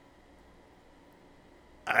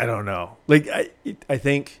 I don't know. Like, I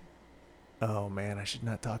think... Oh, man, I should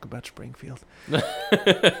not talk about Springfield.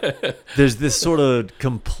 There's this sort of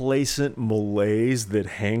complacent malaise that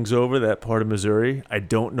hangs over that part of Missouri. I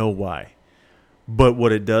don't know why. But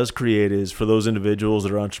what it does create is, for those individuals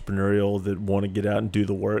that are entrepreneurial, that want to get out and do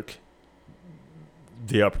the work,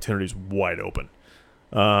 the opportunity is wide open.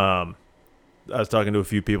 I was talking to a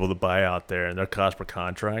few people that buy out there, and their cost per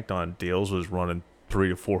contract on deals was running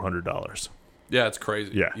 $300 to $400. Yeah, it's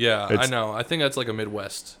crazy. Yeah, I know. I think that's like a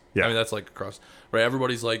Midwest. Yeah. I mean, that's like across, right?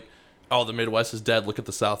 Everybody's like, oh, the Midwest is dead. Look at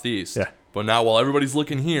the Southeast. Yeah. But now, while everybody's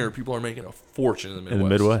looking here, people are making a fortune in the Midwest. In the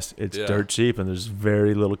Midwest, it's dirt cheap, and there's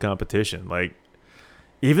very little competition. Like,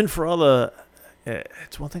 even for all the,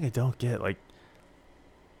 it's one thing I don't get. Like,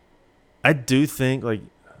 I do think, like,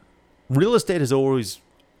 real estate has always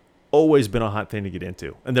been a hot thing to get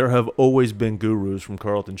into, and there have always been gurus from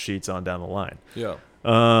Carlton Sheets on down the line. Yeah.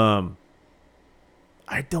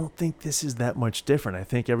 I don't think this is that much different. I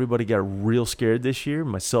think everybody got real scared this year,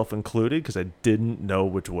 myself included, because I didn't know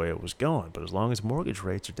which way it was going. But as long as mortgage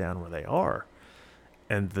rates are down where they are,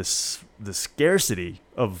 and the scarcity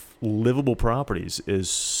of livable properties is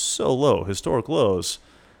so low, historic lows,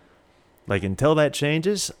 like, until that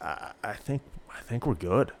changes, I think we're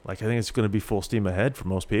good. Like, I think it's going to be full steam ahead for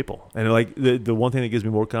most people. And like, the one thing that gives me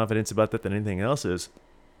more confidence about that than anything else is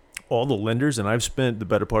all the lenders, and I've spent the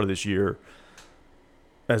better part of this year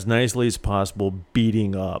as nicely as possible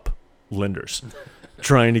beating up lenders,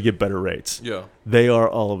 trying to get better rates. Yeah. They are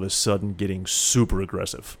all of a sudden getting super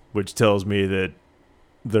aggressive, which tells me that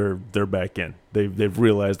they're back in. They've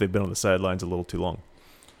realized they've been on the sidelines a little too long.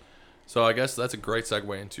 So I guess that's a great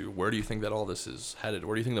segue into where do you think that all this is headed?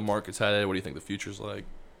 Where do you think the market's headed? What do you think the future's like?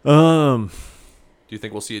 Do you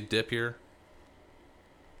think we'll see a dip here?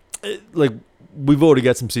 Like, we've already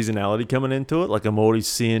got some seasonality coming into it. Like, I'm already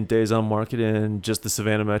seeing days on market in just the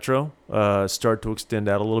Savannah Metro start to extend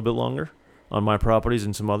out a little bit longer on my properties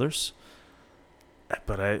and some others.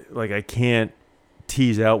 But I can't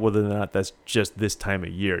tease out whether or not that's just this time of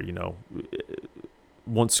year. You know,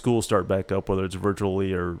 once schools start back up, whether it's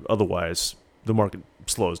virtually or otherwise, the market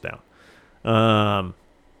slows down.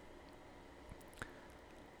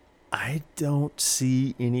 I don't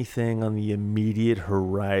see anything on the immediate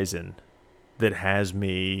horizon that has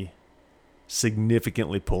me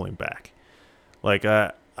significantly pulling back. Like,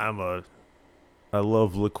 I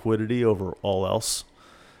love liquidity over all else.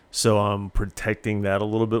 So I'm protecting that a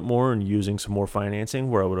little bit more and using some more financing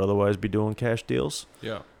where I would otherwise be doing cash deals.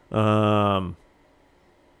 Yeah. But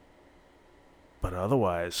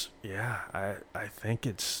otherwise, yeah, I think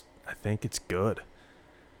it's good.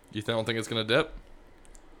 You don't think it's gonna dip?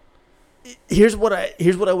 Here's what I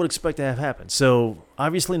would expect to have happen. So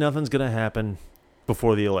obviously nothing's going to happen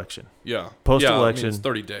before the election. Yeah. Post-election. Yeah, I mean, it's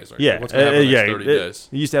 30 days. Right? Yeah. What's going to happen in the next 30 days?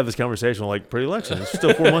 You used to have this conversation like pre-election. It's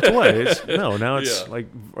still 4 months away. Now it's Yeah. like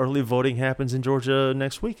early voting happens in Georgia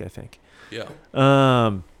next week, I think. Yeah.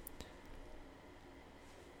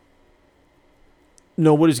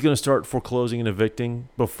 Nobody's going to start foreclosing and evicting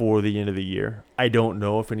before the end of the year. I don't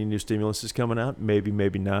know if any new stimulus is coming out. Maybe,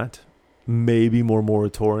 maybe not. Maybe more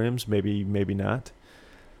moratoriums. Maybe, maybe not.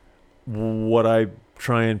 What I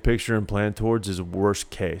try and picture and plan towards is worst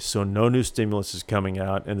case. So no new stimulus is coming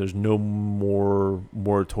out, and there's no more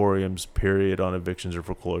moratoriums, period, on evictions or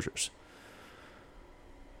foreclosures.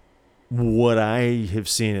 What I have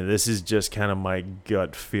seen, and this is just kind of my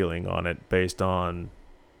gut feeling on it based on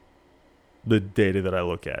the data that I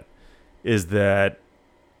look at, is that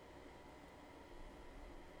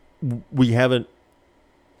we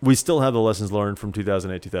still have the lessons learned from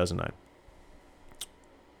 2008, 2009.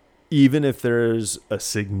 Even if there's a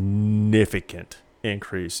significant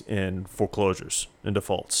increase in foreclosures and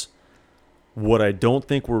defaults, what I don't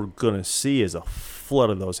think we're going to see is a flood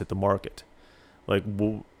of those hit the market. Like,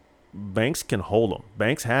 banks can hold them.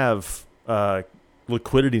 Banks have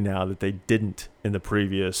liquidity now that they didn't in the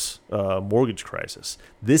previous mortgage crisis.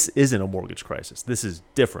 This isn't a mortgage crisis. This is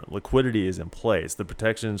different. Liquidity is in place. The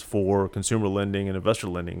protections for consumer lending and investor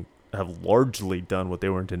lending have largely done what they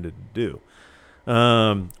were intended to do.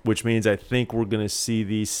 Which means I think we're going to see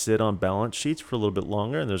these sit on balance sheets for a little bit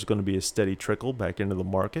longer, and there's going to be a steady trickle back into the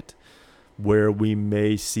market where we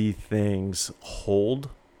may see things hold,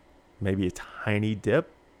 maybe a tiny dip,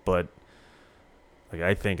 but like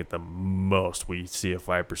I think at the most we see a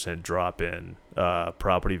 5% drop in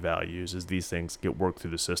property values as these things get worked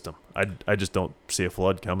through the system. I just don't see a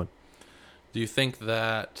flood coming. Do you think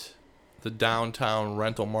that the downtown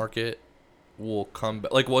rental market will come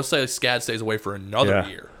back? Like, let's say SCAD stays away for another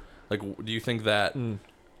year. Like, do you think that,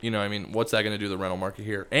 what's that going to do to the rental market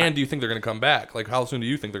here? And do you think they're going to come back? Like, how soon do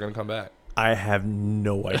you think they're going to come back? I have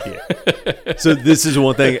no idea. So this is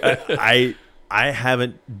one thing. I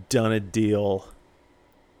haven't done a deal.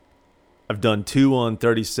 I've done 2 on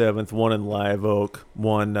 37th, 1 in Live Oak,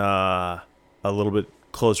 1 a little bit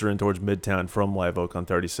closer in towards Midtown from Live Oak on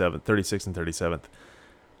 37th, 36th and 37th.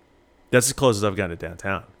 That's as close as I've gotten to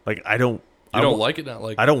downtown. Like, I don't like it now?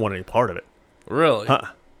 Like, I don't want any part of it. Really?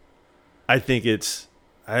 I think it's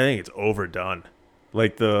overdone.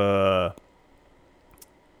 Like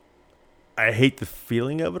I hate the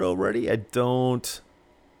feeling of it already. I don't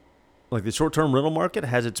like the short-term rental market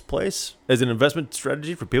has its place as an investment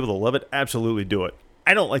strategy for people that love it. Absolutely do it.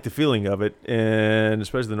 I don't like the feeling of it, and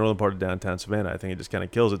especially the northern part of downtown Savannah. I think it just kind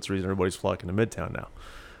of kills it. It's the reason everybody's flocking to Midtown now.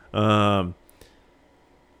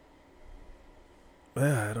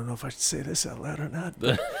 I don't know if I should say this out loud or not,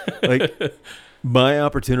 but like my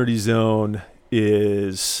opportunity zone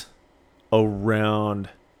is around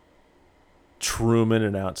Truman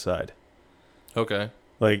and outside. Okay.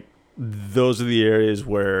 Like those are the areas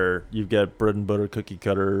where you've got bread and butter, cookie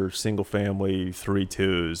cutter, single family,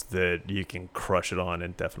 3-2s that you can crush it on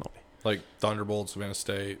indefinitely. Like Thunderbolt, Savannah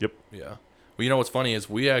State. Yep. Yeah. Well, you know what's funny is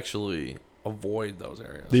we actually avoid those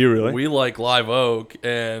areas. Do you really? We like Live Oak,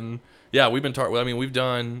 and yeah, we've been we've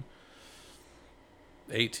done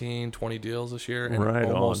 18, 20 deals this year, and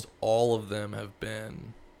almost all of them have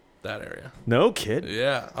been that area. No kid.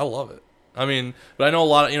 Yeah, I love it. I mean, but I know a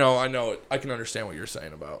lot of, I know it. I can understand what you're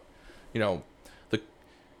saying about,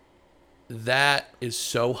 that is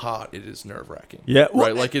so hot, it is nerve-wracking. Yeah.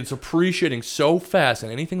 Right? Like, it's appreciating so fast,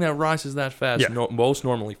 and anything that rises that fast most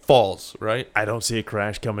normally falls, right? I don't see a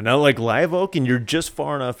crash coming. Now, like Live Oak, and you're just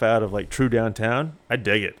far enough out of, like, true downtown, I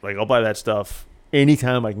dig it. Like, I'll buy that stuff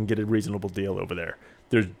anytime I can get a reasonable deal over there.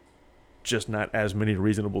 There's just not as many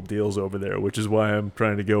reasonable deals over there, which is why I'm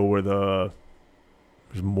trying to go where there's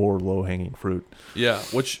more low-hanging fruit. Yeah,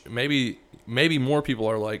 which maybe more people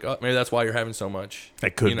are like, oh, maybe that's why you're having so much.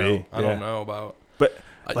 That could be. I don't know about. But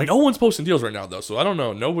like, no one's posting deals right now, though, so I don't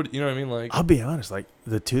know. Nobody, you know what I mean? Like, I'll be honest. Like,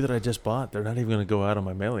 the 2 that I just bought, they're not even going to go out on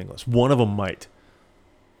my mailing list. One of them might.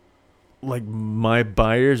 Like, my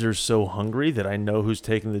buyers are so hungry that I know who's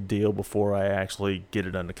taking the deal before I actually get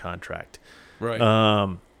it under contract. Right.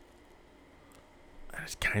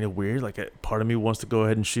 It's kind of weird. Like, a part of me wants to go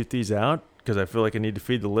ahead and shoot these out because I feel like I need to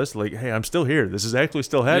feed the list. Like, hey, I'm still here. This is actually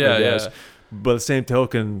still happening, guys. Yeah. But the same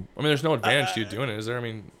token, I mean, there's no advantage to you doing it, is there? I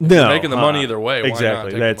mean, no, you're making the money either way.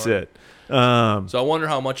 Exactly. Why not That's it. So I wonder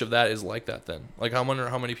how much of that is like that then. Like, I wonder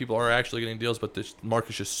how many people are actually getting deals, but the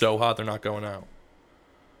market's just so hot they're not going out.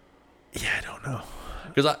 Yeah, I don't know.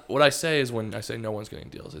 Because what I say is, when I say no one's getting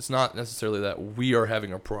deals, it's not necessarily that we are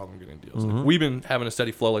having a problem getting deals. Mm-hmm. Like, we've been having a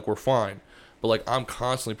steady flow, like we're fine. But like, I'm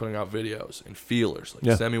constantly putting out videos and feelers.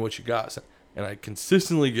 Like, send me what you got. And I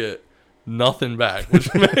consistently get nothing back,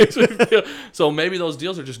 which makes me feel. So maybe those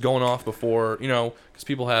deals are just going off before, because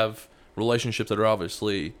people have relationships that are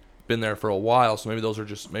obviously been there for a while. So maybe those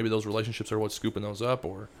relationships are what's scooping those up.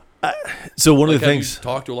 Or so one of the things, have you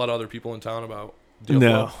talked to a lot of other people in town about deal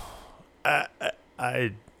No. flow?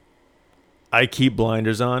 I keep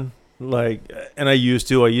blinders on, like, and I used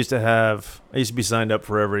to be signed up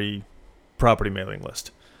for every property mailing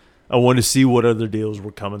list. I wanted to see what other deals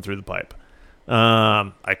were coming through the pipe.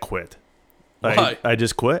 I quit. Why? I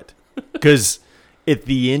just quit because at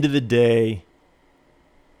the end of the day,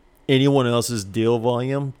 anyone else's deal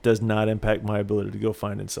volume does not impact my ability to go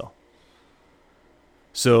find and sell.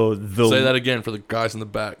 So Say that again for the guys in the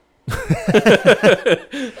back.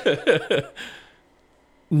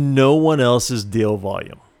 No one else's deal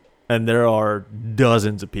volume, and there are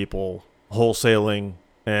dozens of people wholesaling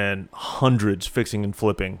and hundreds fixing and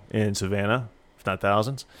flipping in Savannah, if not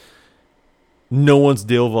thousands. No one's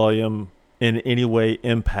deal volume in any way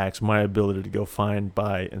impacts my ability to go find,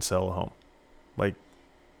 buy, and sell a home. Like,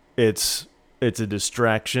 it's a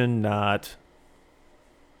distraction, not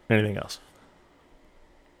anything else.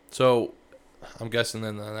 So I'm guessing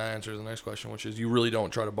then that answers the next question, which is you really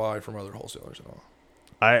don't try to buy from other wholesalers at all.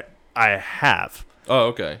 I have. Oh,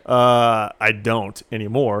 okay. I don't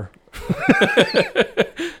anymore.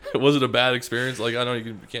 Was it a bad experience? Like, I know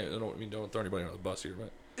you can't. I don't throw anybody on the bus here,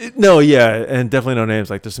 but No, yeah, and definitely no names.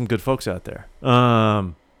 Like, there's some good folks out there.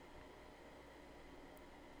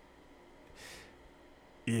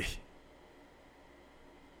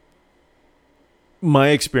 My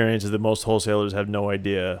experience is that most wholesalers have no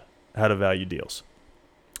idea how to value deals.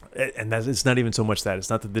 And it's not even so much that. It's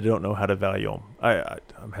not that they don't know how to value them.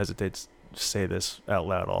 I'm hesitate to say this out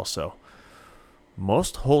loud also.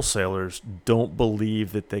 Most wholesalers don't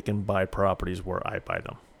believe that they can buy properties where I buy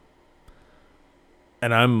them.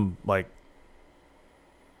 And I'm like,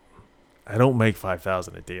 I don't make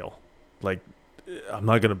 $5,000 a deal. Like, I'm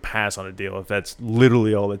not going to pass on a deal if that's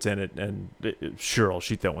literally all that's in it. And sure, I'll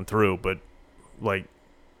shoot that one through. But, like,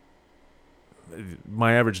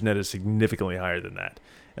 my average net is significantly higher than that.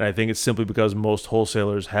 And I think it's simply because most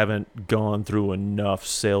wholesalers haven't gone through enough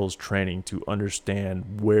sales training to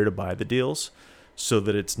understand where to buy the deals so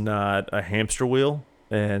that it's not a hamster wheel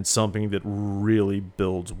and something that really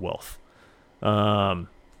builds wealth. And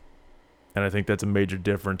I think that's a major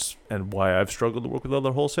difference and why I've struggled to work with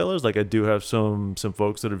other wholesalers. Like, I do have some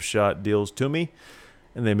folks that have shot deals to me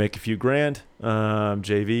and they make a few grand,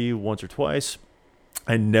 JV once or twice.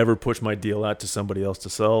 I never push my deal out to somebody else to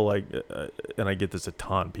sell. Like, and I get this a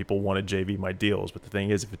ton. People want to JV my deals, but the thing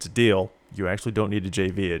is, if it's a deal, you actually don't need to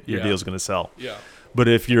JV it. Your deal's going to sell. Yeah. But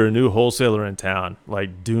if you're a new wholesaler in town,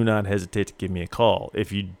 like, do not hesitate to give me a call.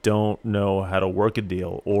 If you don't know how to work a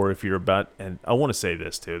deal, or if you're about, and I want to say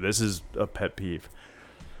this too, this is a pet peeve.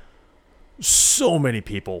 So many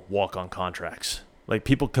people walk on contracts. Like,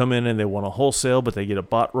 people come in and they want to wholesale, but they get a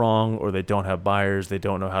bot wrong, or they don't have buyers, they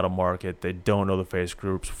don't know how to market, they don't know the face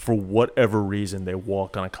groups. For whatever reason, they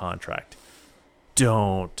walk on a contract.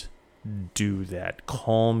 Don't do that.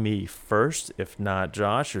 Call me first, if not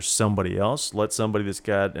Josh or somebody else. Let somebody that's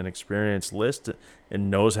got an experienced list and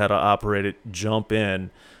knows how to operate it jump in,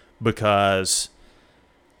 because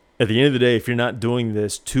at the end of the day, if you're not doing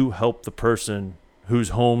this to help the person whose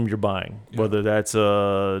home you're buying, whether that's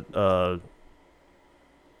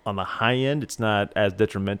on the high end, it's not as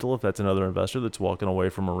detrimental if that's another investor that's walking away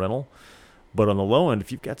from a rental. But on the low end,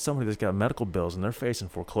 if you've got somebody that's got medical bills and they're facing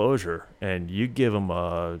foreclosure and you give them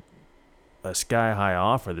a sky-high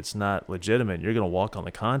offer that's not legitimate, you're going to walk on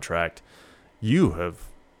the contract, you have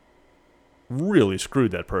really screwed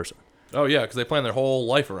that person. Oh, yeah, because they plan their whole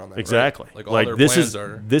life around that. Exactly. Right? Like, all their plans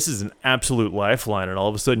are... This is an absolute lifeline, and all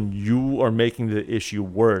of a sudden you are making the issue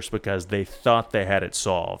worse because they thought they had it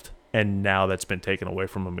solved. And now that's been taken away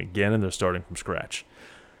from them again, and they're starting from scratch.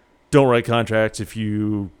 Don't write contracts if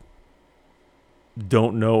you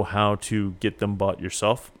don't know how to get them bought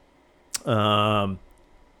yourself.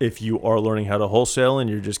 If you are learning how to wholesale and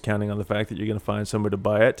you're just counting on the fact that you're going to find somebody to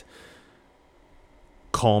buy it,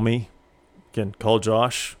 call me. Again, call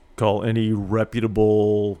Josh. Call any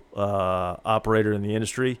reputable operator in the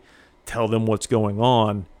industry. Tell them what's going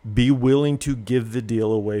on. Be willing to give the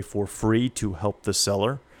deal away for free to help the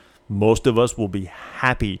seller. Most of us will be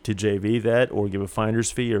happy to JV that or give a finder's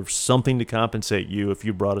fee or something to compensate you if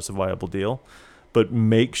you brought us a viable deal. But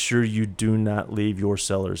make sure you do not leave your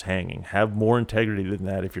sellers hanging. Have more integrity than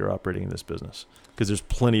that if you're operating in this business, because there's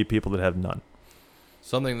plenty of people that have none.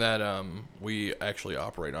 Something that we actually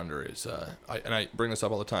operate under is, I bring this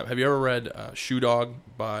up all the time. Have you ever read Shoe Dog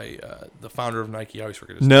by the founder of Nike? I always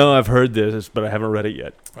forget his name. No, I've heard this, but I haven't read it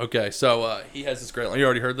yet. Okay, so he has this great line. You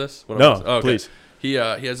already heard this? No, okay. Please. He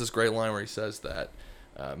has this great line where he says that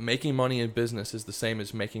making money in business is the same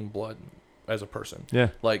as making blood as a person. Yeah.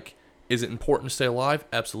 Like, is it important to stay alive?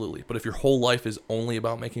 Absolutely. But if your whole life is only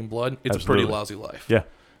about making blood, it's Absolutely. a pretty lousy life. Yeah.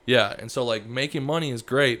 Yeah, and so like making money is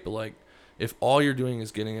great, but like if all you're doing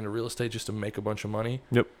is getting into real estate just to make a bunch of money,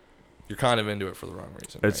 Yep. you're kind of into it for the wrong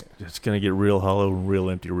reason. It's gonna get real hollow and real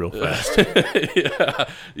empty real fast.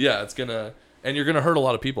 Yeah, it's gonna, and you're gonna hurt a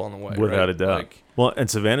lot of people on the way. Without right? a doubt. Well, and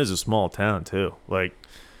Savannah's a small town too. Like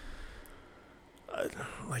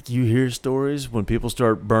you hear stories when people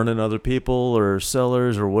start burning other people or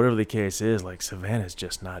sellers or whatever the case is. Like Savannah's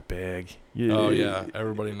just not big.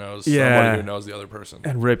 Everybody knows Yeah. somebody who knows the other person.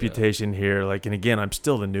 And reputation here, like, and again, I'm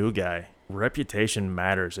still the new guy. Reputation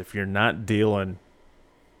matters. If you're not dealing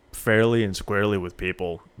fairly and squarely with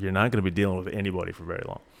people, you're not going to be dealing with anybody for very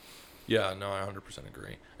long. Yeah, no, I 100%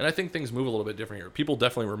 agree. And I think things move a little bit different here. People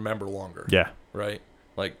definitely remember longer. Yeah. Right?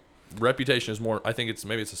 Like, reputation is more, I think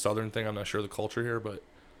maybe it's a southern thing. I'm not sure the culture here, but.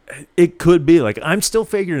 It could be. Like, I'm still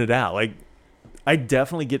figuring it out. Like, I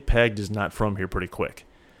definitely get pegged as not from here pretty quick.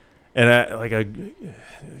 And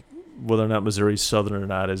whether or not Missouri's southern or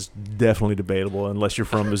not is definitely debatable unless you're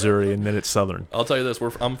from Missouri and then it's southern. I'll tell you this: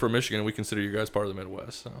 I'm from Michigan, and we consider you guys part of the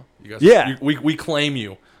Midwest. So you guys, yeah, we claim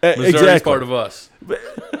you. Missouri's exactly. part of us.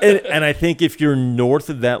 and I think if you're north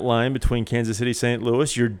of that line between Kansas City, St.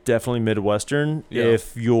 Louis, you're definitely Midwestern. Yeah.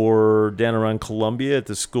 If you're down around Columbia at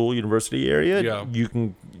the school university area, you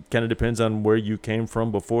can. Kind of depends on where you came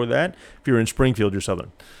from before that. If you're in Springfield, you're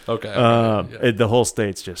southern. Okay. The whole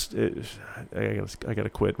state's just. I gotta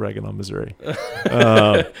quit ragging on Missouri.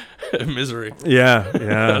 Misery. Yeah.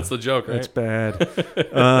 That's the joke, right? It's bad.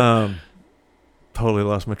 Totally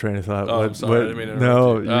lost my train of thought. Oh, I'm sorry. I didn't mean to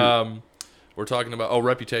interrupt you. We're talking about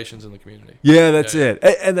reputations in the community. Yeah, that's it.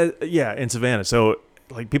 And in Savannah. So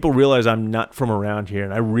like people realize I'm not from around here,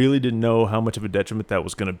 and I really didn't know how much of a detriment that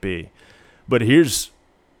was going to be. But here's.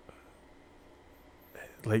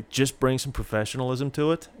 Like, just bring some professionalism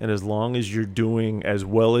to it, and as long as you're doing as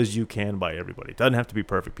well as you can by everybody. It doesn't have to be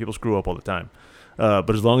perfect. People screw up all the time.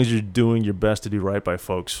 But as long as you're doing your best to do right by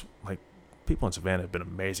folks, like, people in Savannah have been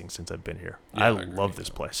amazing since I've been here. Yeah, I love this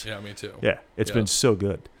place. Yeah, me too. Yeah, it's been so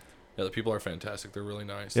good. Yeah, the people are fantastic. They're really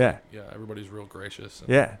nice. Yeah. Yeah, everybody's real gracious.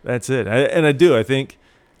 Yeah, that's it. I think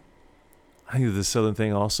the Southern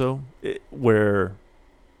thing also, where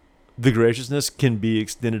the graciousness can be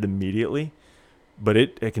extended immediately. But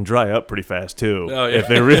it can dry up pretty fast, too, if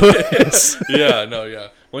they realize. Yeah.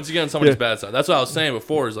 Once you get on somebody's bad side. That's what I was saying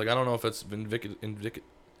before. Is like, I don't know if it's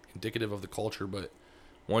indicative of the culture, but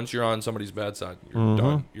once you're on somebody's bad side, you're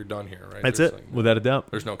done. You're done here, right? That's it, without a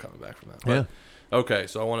doubt. There's no coming back from that. But, okay,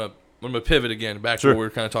 so I'm going to pivot again back to what we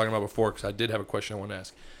were kind of talking about before, because I did have a question I want to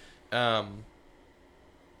ask. Oh,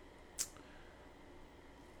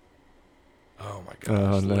 my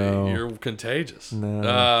gosh. No. You're contagious.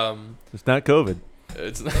 No. It's not COVID.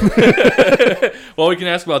 It's well, we can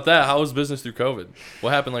ask about that. How was business through COVID?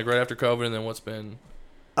 What happened like right after COVID, and then what's been?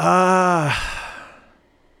 How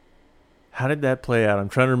did that play out? I'm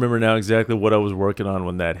trying to remember now exactly what I was working on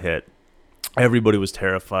when that hit. Everybody was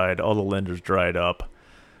terrified. All the lenders dried up.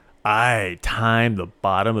 I timed the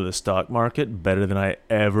bottom of the stock market better than I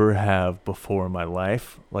ever have before in my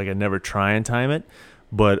life. Like, I never try and time it.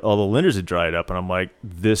 But all the lenders had dried up, and I'm like,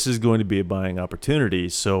 this is going to be a buying opportunity.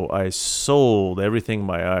 So I sold everything in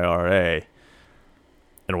my IRA.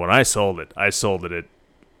 And when I sold it at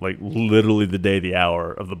like literally the day, the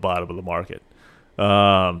hour of the bottom of the market.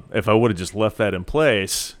 If I would have just left that in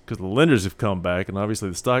place, because the lenders have come back, and obviously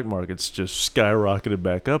the stock market's just skyrocketed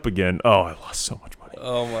back up again. Oh, I lost so much money.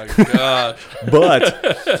 Oh, my gosh. But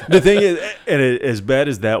the thing is, and as bad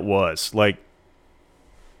as that was, like,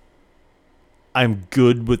 I'm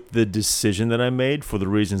good with the decision that I made for the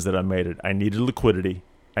reasons that I made it. I needed liquidity.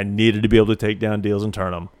 I needed to be able to take down deals and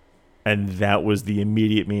turn them. And that was the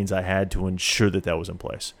immediate means I had to ensure that that was in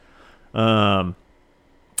place. I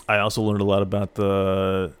also learned a lot about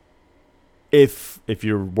if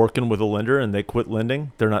you're working with a lender and they quit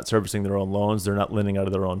lending, they're not servicing their own loans. They're not lending out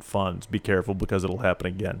of their own funds. Be careful, because it'll happen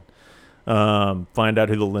again. Find out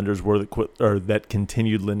who the lenders were that quit or that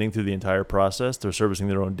continued lending through the entire process. They're servicing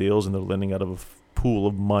their own deals, and they're lending out of a pool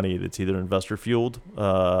of money that's either investor fueled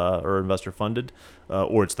or investor funded,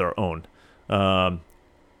 or it's their own.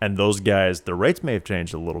 And those guys, their rates may have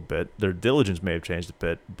changed a little bit, their diligence may have changed a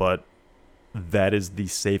bit, but that is the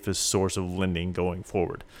safest source of lending going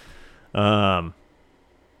forward. I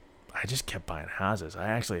just kept buying houses.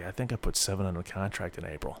 I think I put 7 under contract in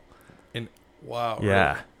April. Wow.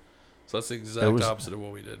 Yeah. Really? So that's the exact opposite of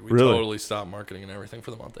what we did. We really? Totally stopped marketing and everything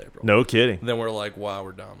for the month of April. No kidding. Then we're like, wow,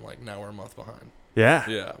 we're done. Like, now we're a month behind. Yeah.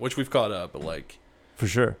 Yeah, which we've caught up, but like... For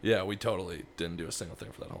sure. Yeah, we totally didn't do a single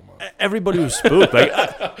thing for that whole month. Everybody was spooked. Like,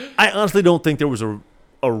 I honestly don't think there was a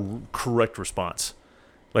correct response.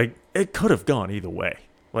 Like, it could have gone either way.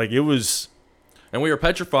 Like, it was... And we were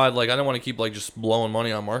petrified. Like, I didn't want to keep like just blowing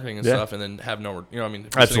money on marketing and Yeah. stuff, and then have no, you know, what I mean,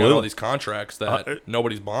 if you're sitting on all Absolutely. these contracts that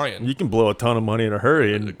nobody's buying. You can blow a ton of money in a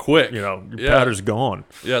hurry and Quick. You know, your Yeah. powder's gone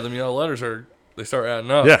Yeah, the yellow letters they start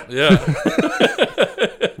adding up. Yeah. Yeah.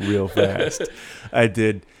 real fast. I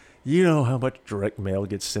did. You know how much direct mail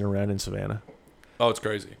gets sent around in Savannah? Oh, it's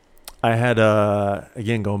crazy. I had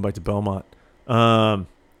again going back to Belmont. The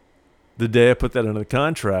day I put that under the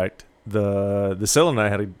contract, the seller and I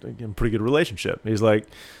had a pretty good relationship. He's like,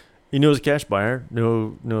 he knew I was a cash buyer,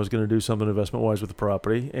 knew I was going to do something investment wise with the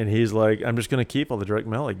property, and he's like, I'm just going to keep all the direct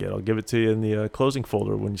mail I get. I'll give it to you in the closing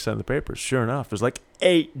folder when you sign the papers. Sure enough, there's like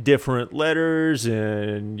 8 different letters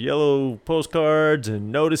and yellow postcards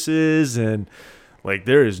and notices, and like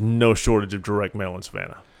there is no shortage of direct mail in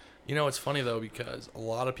Savannah. You know, it's funny though, because a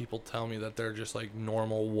lot of people tell me that they're just like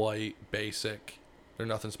normal, white, basic. They're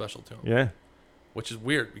nothing special to them. Yeah. Which is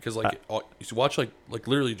weird because like you watch like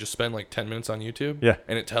literally just spend like 10 minutes on YouTube. Yeah.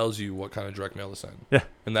 And it tells you what kind of direct mail to send. Yeah.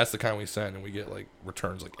 And that's the kind we send, and we get like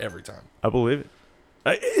returns like every time. I believe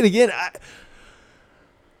it. And again,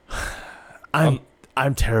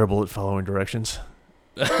 I'm terrible at following directions.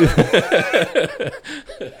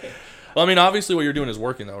 Well, I mean, obviously what you're doing is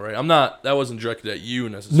working though, right? That wasn't directed at you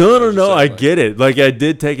necessarily. No. I get it. Like I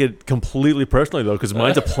did take it completely personally though, because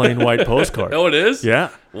mine's a plain white postcard. Oh, it is? Yeah.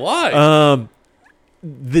 Why?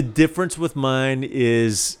 The difference with mine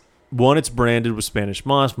is, one, it's branded with Spanish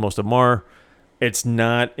moss. Most of them are. It's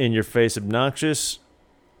not in your face obnoxious.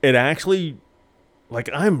 It actually, like,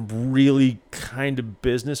 I'm really kind of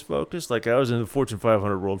business focused. Like I was in the Fortune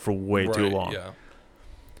 500 world for way too long. Yeah.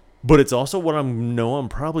 But it's also what I'm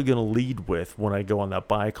probably going to lead with when I go on that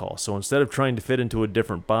buy call. So instead of trying to fit into a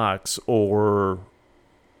different box, or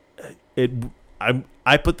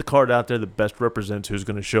I put the card out there that best represents who's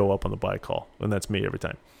going to show up on the buy call, and that's me every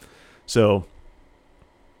time. So,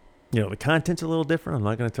 you know, the content's a little different. I'm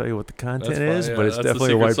not going to tell you what the content is, but it's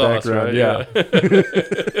definitely a white background. Right? Yeah.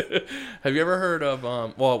 Have you ever heard of?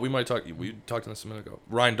 Well, we talked on this a minute ago.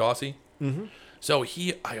 Ryan Dawsey. Mm-hmm. So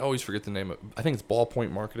I always forget the name of. I think it's Ballpoint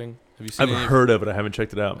Marketing. Have you seen? I've heard of it. I haven't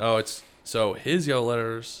checked it out. Oh, so his yellow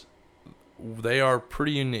letters, they are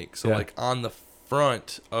pretty unique. So like on the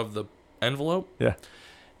front of the envelope,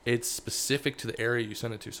 it's specific to the area you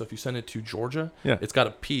send it to. So if you send it to Georgia, it's got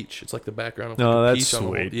a peach. It's like the background of like a that's peach on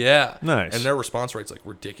the sweet. Yeah, Nice. And their response rate's like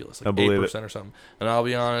ridiculous, like 8% or something. And I'll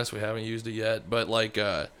be honest, we haven't used it yet, but like,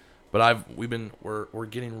 we're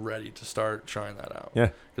getting ready to start trying that out. Yeah,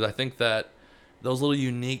 because I think that those little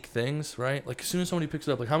unique things, right? Like as soon as somebody picks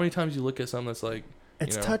it up, like how many times you look at something that's like,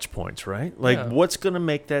 it's touch points, right? Like what's going to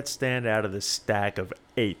make that stand out of the stack of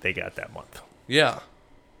 8 they got that month? Yeah,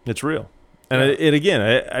 it's real. And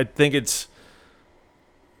I think it's,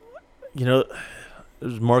 you know,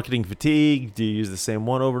 there's marketing fatigue. Do you use the same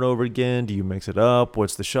one over and over again? Do you mix it up?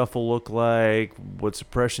 What's the shuffle look like? What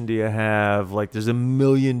suppression do you have? Like, there's a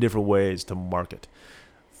million different ways to market.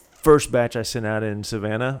 First batch I sent out in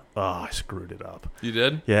Savannah, I screwed it up. You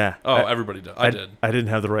did? Yeah. Oh, everybody did. I did. I didn't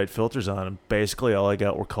have the right filters on, and basically all I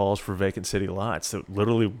got were calls for vacant city lots that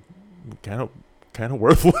literally kind of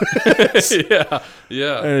worthless. Yeah.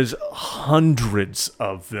 And there's hundreds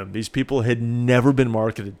of them. These people had never been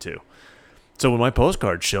marketed to. So when my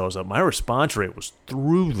postcard shows up, my response rate was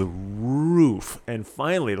through the roof. And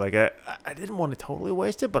finally, like I didn't want to totally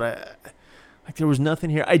waste it, but there was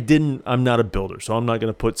nothing here. I'm not a builder, so I'm not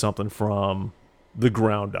going to put something from the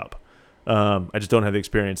ground up. I just don't have the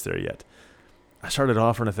experience there yet. I started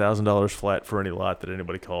offering $1,000 flat for any lot that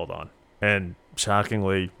anybody called on. And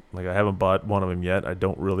shockingly, like I haven't bought one of them yet. I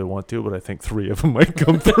don't really want to, but I think 3 of them might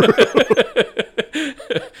come through.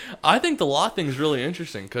 I think the lot thing is really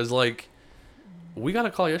interesting because, like, we got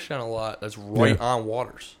a call yesterday on a lot that's right on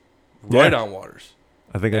Waters. Right on Waters.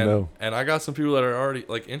 I think I know. And I got some people that are already,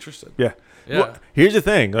 like, interested. Yeah. Yeah. Well, here's the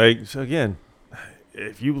thing. Like, so again,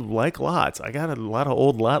 if you like lots, I got a lot of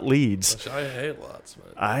old lot leads. Which I hate lots.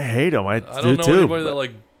 But I hate them. I don't know too, anybody that,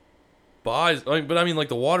 like, buys. But I mean, like,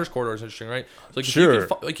 the Waters corridor is interesting, right? It's like, sure.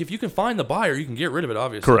 If you can find the buyer, you can get rid of it,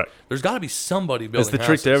 obviously. Correct. There's got to be somebody building That's the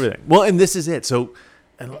trick to everything. Well, and this is it. So,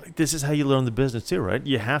 and like, this is how you learn the business too, right?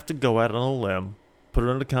 You have to go out on a limb, put it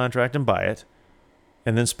under contract and buy it,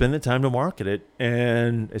 and then spend the time to market it.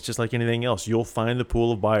 And it's just like anything else. You'll find the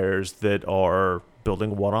pool of buyers that are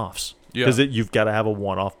building one-offs. Because you've got to have a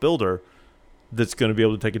one-off builder that's going to be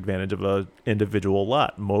able to take advantage of an individual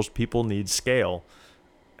lot. Most people need scale.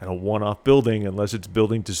 And a one-off building, unless it's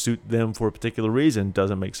building to suit them for a particular reason,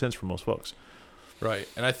 doesn't make sense for most folks. Right.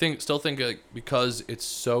 And I still think like, because it's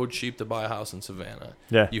so cheap to buy a house in Savannah,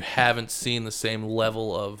 you haven't seen the same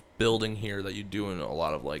level of building here that you do in a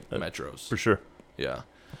lot of like metros. For sure. Yeah.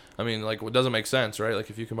 I mean, like, it doesn't make sense, right? Like,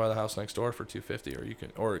 if you can buy the house next door for $250,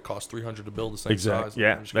 or it costs $300 to build the same size.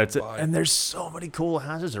 Yeah, I'm just that's it. gonna buy And there's so many cool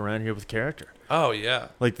houses around here with character. Oh yeah,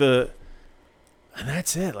 Like and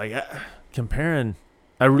that's it. Like comparing,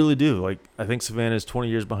 I really do. Like I think Savannah is 20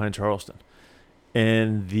 years behind Charleston,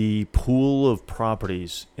 and the pool of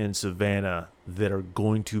properties in Savannah that are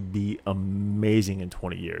going to be amazing in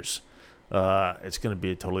 20 years. It's going to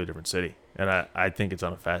be a totally different city, and I think it's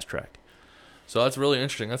on a fast track. so that's really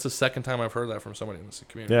interesting. That's the second time I've heard that from somebody in this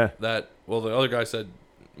community. Yeah. The other guy said,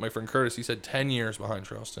 my friend Curtis, he said 10 years behind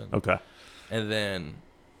Charleston. Okay. And then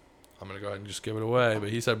I'm gonna go ahead and just give it away, but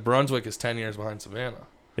he said Brunswick is 10 years behind Savannah.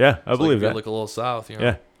 Yeah, I So believe like, that. Look a little south, you know.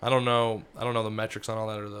 Yeah. I don't know the metrics on all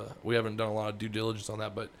that, we haven't done a lot of due diligence on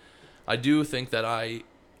that, but I do think that I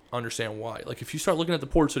understand why. Like if you start looking at the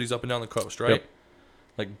port cities up and down the coast, right? Yep.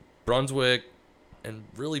 Like Brunswick and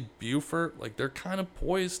really Beaufort, like they're kind of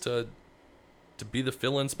poised to be the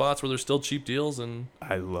fill-in spots where there's still cheap deals. And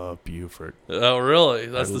I love Beaufort. oh, really?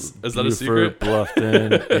 Is that a Beaufort, secret?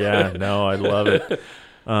 Bluffton. Yeah, no, I love it.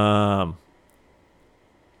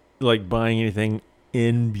 Like buying anything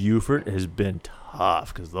in Beaufort has been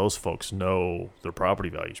tough because those folks know their property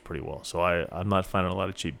values pretty well. So I'm not finding a lot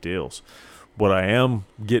of cheap deals. What I am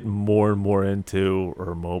getting more and more into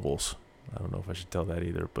are mobiles. I don't know if I should tell that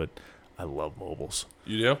either, but I love mobiles.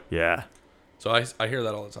 You do? Yeah. So I hear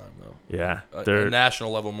that all the time though. Yeah. At a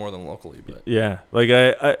national level more than locally, but Yeah, like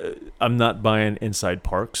I'm not buying inside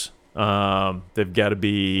parks. They've got to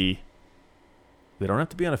be. They don't have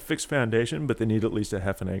to be on a fixed foundation, but they need at least a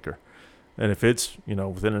half an acre. And if it's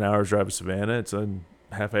within an hour's drive of Savannah, it's a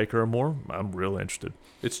half acre or more. I'm real interested.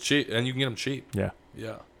 it's cheap, and you can get them cheap. Yeah.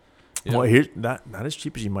 Yeah. Well, here's not as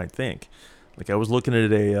cheap as you might think. Like I was looking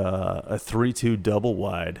at a 3.2 double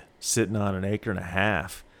wide sitting on an acre and a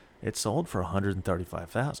half. It sold for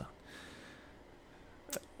 $135,000.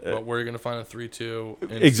 But where are you going to find a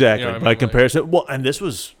 3.2? Exactly. You know what I By mean? comparison, well, and this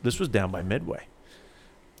was down by Midway.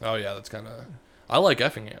 Oh yeah, that's kind of. I like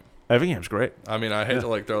Effingham. Effingham's great. I mean, I hate to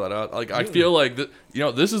like throw that out. Like, I feel like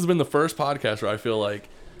this has been the first podcast where I feel like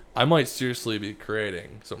I might seriously be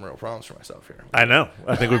creating some real problems for myself here. I know.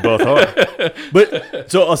 I think we both are.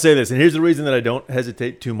 But so I'll say this, and here's the reason that I don't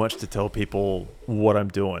hesitate too much to tell people what I'm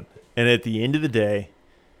doing. And at the end of the day,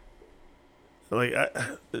 like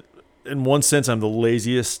in one sense, I'm the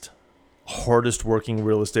laziest, hardest working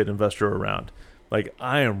real estate investor around. Like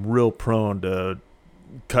I am real prone to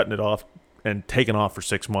cutting it off and taking off for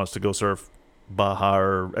 6 months to go surf Baja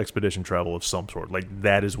or expedition travel of some sort. Like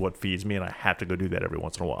that is what feeds me, and I have to go do that every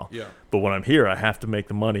once in a while. Yeah. But when I'm here, I have to make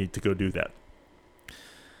the money to go do that.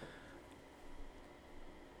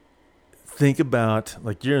 Think about,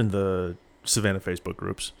 like, you're in the Savannah Facebook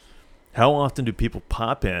groups. How often do people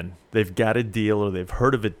pop in, they've got a deal or they've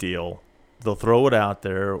heard of a deal, they'll throw it out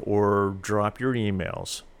there or drop your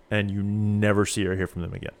emails, and you never see or hear from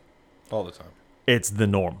them again? All the time. It's the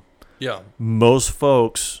norm. Yeah. Most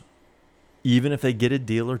folks, even if they get a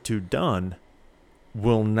deal or two done,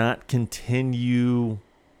 will not continue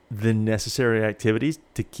the necessary activities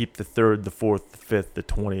to keep the 3rd, the 4th, the 5th, the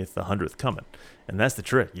 20th, the 100th coming. And that's the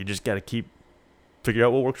trick. You just got to figure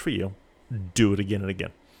out what works for you, do it again and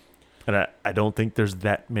again. And I don't think there's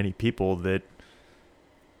that many people that,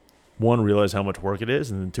 one, realize how much work it is,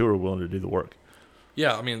 and then two, are willing to do the work.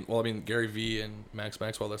 Yeah, I mean, Gary Vee and Max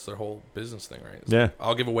Maxwell, that's their whole business thing, right? It's Yeah. like,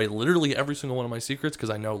 I'll give away literally every single one of my secrets because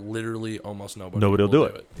I know literally almost nobody will do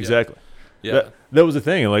it. Yeah. Exactly. Yeah. That was the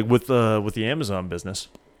thing. Like with the Amazon business,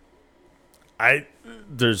 go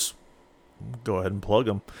ahead and plug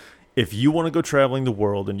them. If you want to go traveling the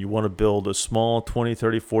world and you want to build a small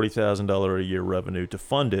 $20,000, $30,000, $40,000 a year revenue to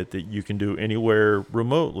fund it that you can do anywhere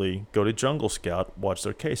remotely, go to Jungle Scout, watch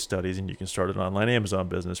their case studies, and you can start an online Amazon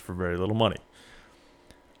business for very little money.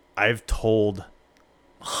 I've told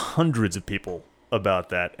hundreds of people about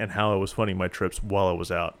that and how I was funding my trips while I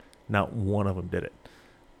was out. Not one of them did it.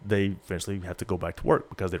 They eventually have to go back to work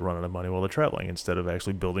because they run out of money while they're traveling instead of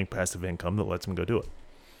actually building passive income that lets them go do it.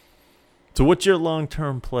 So what's your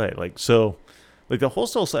long-term play? Like the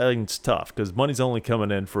wholesale siding's tough because money's only coming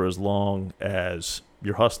in for as long as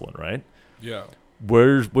you're hustling, right? Yeah.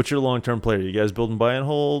 What's your long-term play? Are you guys building buy and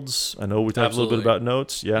holds? I know we talked a little bit about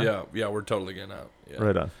notes. Yeah? Yeah, we're totally getting out. Yeah.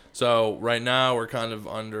 Right on. So right now we're kind of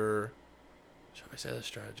under. Should I say the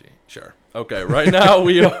strategy? Sure. Okay. Right now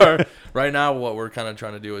what we're kind of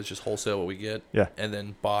trying to do is just wholesale what we get. Yeah. And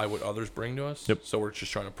then buy what others bring to us. Yep. So we're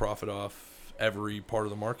just trying to profit off every part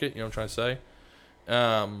of the market. You know what I'm trying to say?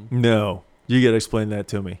 No, you got to explain that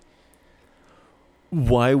to me.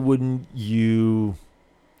 Why wouldn't you?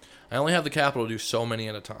 I only have the capital to do so many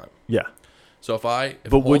at a time. Yeah. So if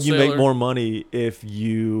But would you make wholesaler- more money if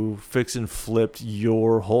you fix and flipped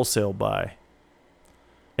your wholesale buy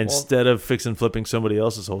instead of fix and flipping somebody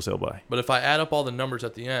else's wholesale buy? But if I add up all the numbers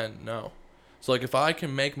at the end, no. So like if I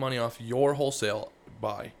can make money off your wholesale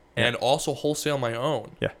buy and also wholesale my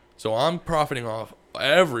own, Yeah. so I'm profiting off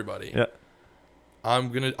everybody. Yeah.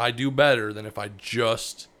 I do better than if I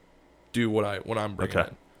just do what I'm bringing Okay.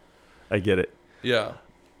 in. I get it. Yeah.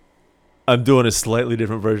 I'm doing a slightly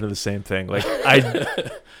different version of the same thing. Like I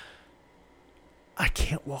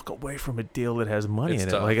can't walk away from a deal that has money It's in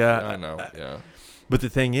tough. it. Like I know. Yeah. But the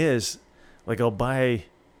thing is, like I'll buy.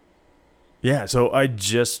 Yeah, so I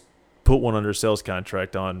just put one under sales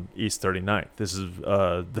contract on East 39th. This is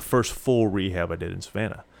the first full rehab I did in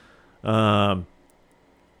Savannah. I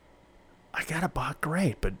got it bought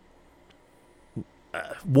great, but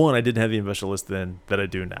one, I didn't have the investor list then that I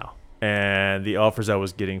do now, and the offers I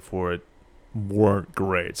was getting for it weren't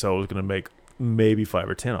great. So I was going to make maybe 5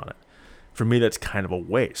 or 10 on it. For me, that's kind of a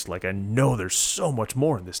waste. Like I know there's so much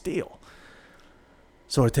more in this deal.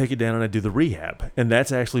 So I take it down and I do the rehab, and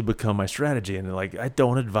that's actually become my strategy. And like, I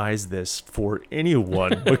don't advise this for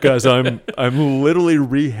anyone because I'm literally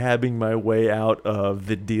rehabbing my way out of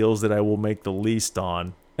the deals that I will make the least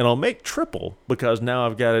on, and I'll make triple because now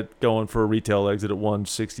I've got it going for a retail exit at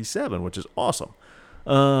 167, which is awesome.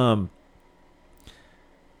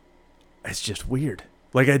 It's just weird.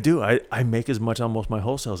 Like I make as much on most of my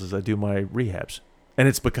wholesales as I do my rehabs. And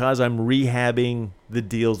it's because I'm rehabbing the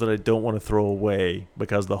deals that I don't want to throw away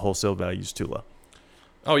because the wholesale value is too low.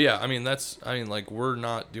 Oh yeah. Like we're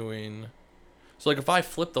not doing. So like if I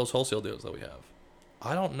flip those wholesale deals that we have,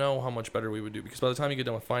 I don't know how much better we would do because by the time you get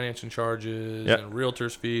done with financing charges and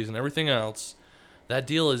realtors fees and everything else, that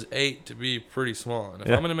deal is 8 to be pretty small. And if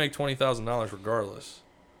I'm going to make $20,000 regardless,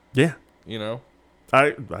 yeah, you know,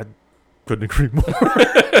 I couldn't agree more.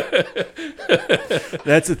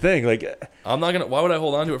 That's the thing. Like, I'm not gonna. Why would I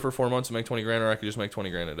hold on to it for 4 months and make 20 grand, or I could just make 20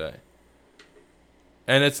 grand a day?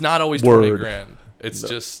 And it's not always 20 grand. It's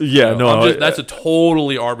just that's a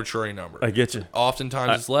totally arbitrary number. I get you.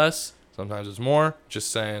 Oftentimes it's less. Sometimes it's more.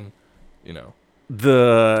 Just saying, you know.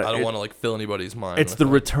 I don't want to like fill anybody's mind. It's the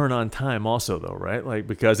return on time also though, right? Like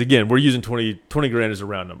because again, we're using 20 grand as a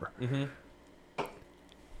round number. Mm-hmm.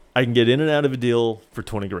 I can get in and out of a deal for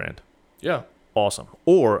 20 grand. Yeah. Awesome.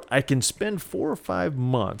 Or I can spend 4 or 5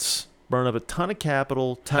 months, burn up a ton of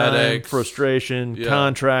capital, time, headaches, frustration,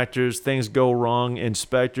 contractors, things go wrong,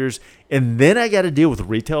 inspectors, and then I got to deal with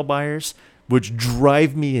retail buyers, which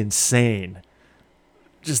drive me insane.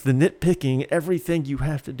 Just the nitpicking, everything you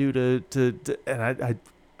have to do to and I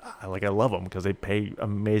love them because they pay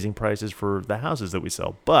amazing prices for the houses that we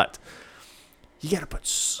sell. But you got to put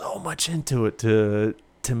so much into it to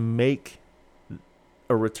make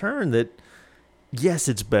a return that, yes,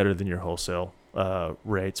 it's better than your wholesale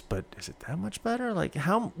rates, but is it that much better? Like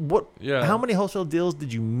how many wholesale deals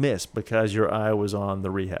did you miss because your eye was on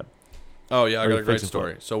the rehab? Oh yeah, I got a great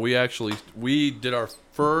story. So we did our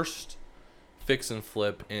first fix and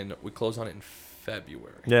flip we closed on it in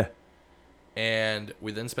February. Yeah. And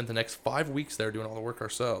we then spent the next 5 weeks there doing all the work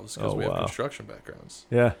ourselves because we have construction backgrounds.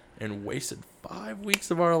 Yeah. And wasted 5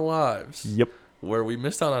 weeks of our lives. Yep. Where we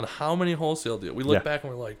missed out on how many wholesale deals. We look back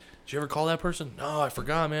and we're like, did you ever call that person? No, I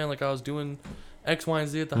forgot, man. Like I was doing X, Y, and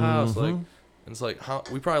Z at the house. Like, and it's like, how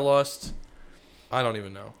we probably lost, I don't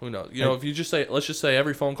even know. Who knows? You know, if you just say, let's just say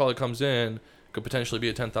every phone call that comes in could potentially be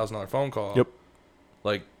a $10,000 phone call. Yep.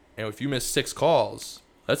 Like, and if you miss 6 calls,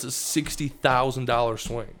 that's a $60,000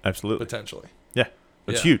 swing. Absolutely. Potentially. Yeah.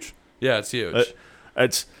 It's huge. Yeah, it's huge.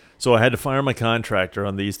 So I had to fire my contractor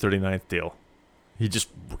on the East 39th deal.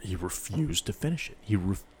 He refused to finish it. He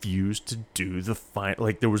refused to do the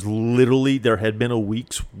like there had been a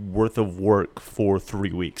week's worth of work for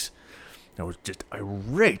 3 weeks. I was just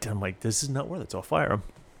irate. I'm like, this is not worth it. So I'll fire him.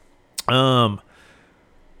 And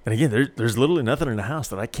again, there's literally nothing in the house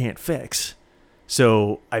that I can't fix.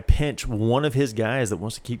 So I pinch one of his guys that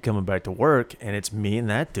wants to keep coming back to work, and it's me and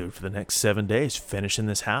that dude for the next 7 days finishing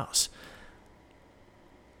this house.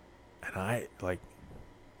 And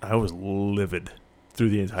I was livid through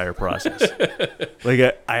the entire process. Like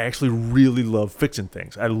I actually really love fixing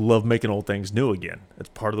things. I love making old things new again. That's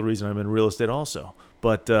part of the reason I'm in real estate also.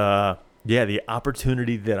 But the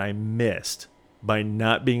opportunity that I missed by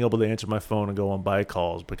not being able to answer my phone and go on buy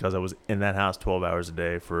calls because I was in that house 12 hours a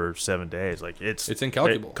day for 7 days. Like it's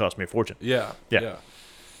incalculable. It cost me a fortune. Yeah.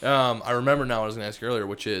 I remember now what I was going to ask you earlier,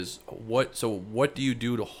 which is what do you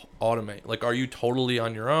do to automate? Like, are you totally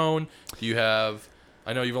on your own? Do you have,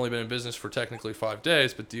 I know you've only been in business for technically 5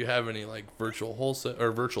 days, but do you have any like virtual wholesale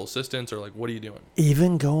or virtual assistants or like, what are you doing?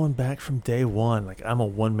 Even going back from day one, like I'm a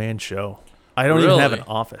one-man show. I don't even have an Really?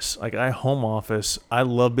 office. Like, I home office. I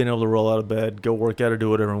love being able to roll out of bed, go work out or do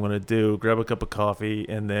whatever I'm going to do, grab a cup of coffee,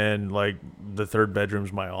 and then, like, the third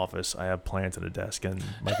bedroom's my office. I have plants and a desk and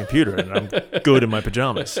my computer, and I'm good in my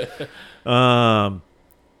pajamas. Yeah,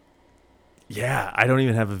 I don't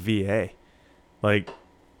even have a VA. Like,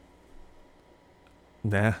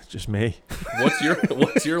 nah, just me.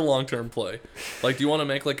 What's your long term play? Like, do you want to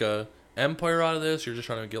make like a empire out of this? You're just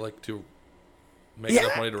trying to get like to make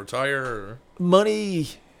enough money to retire? Or? Money,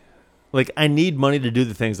 like, I need money to do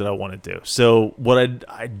the things that I want to do. So what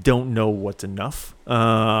I don't know what's enough.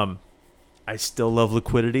 I still love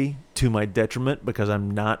liquidity to my detriment because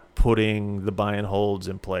I'm not putting the buy and holds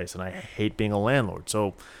in place, and I hate being a landlord.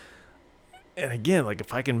 So, and again, like,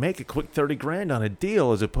 if I can make a quick 30 grand on a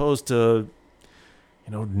deal as opposed to,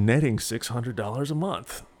 netting $600 a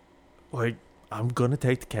month, like, I'm going to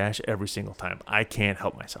take the cash every single time. I can't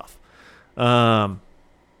help myself.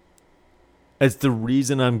 It's the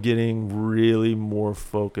reason I'm getting really more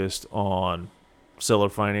focused on seller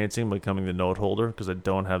financing, becoming the note holder, because I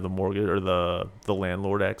don't have the mortgage or the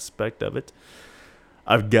landlord aspect of it.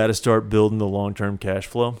 I've got to start building the long-term cash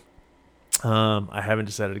flow. I haven't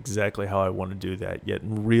decided exactly how I want to do that yet.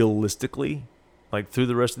 And realistically, like, through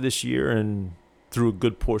the rest of this year and through a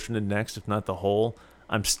good portion of next, if not the whole,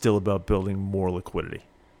 I'm still about building more liquidity.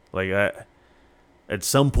 Like, at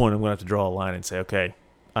some point, I'm going to have to draw a line and say, okay,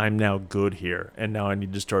 I'm now good here, and now I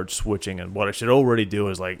need to start switching. And what I should already do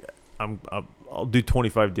is, like, I'll do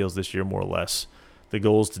 25 deals this year, more or less. The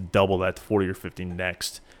goal is to double that to 40 or 50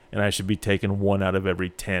 next, and I should be taking one out of every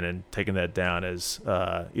 10 and taking that down as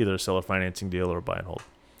either a seller financing deal or a buy and hold.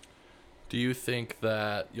 Do you think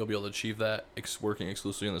that you'll be able to achieve that working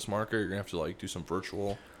exclusively in this market? Or you're gonna have to like do some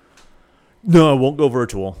virtual. No, I won't go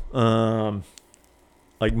virtual.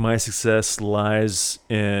 Like, my success lies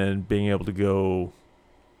in being able to go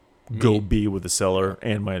be with the seller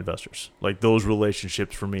and my investors. Like, those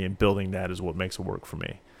relationships for me and building that is what makes it work for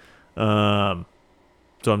me.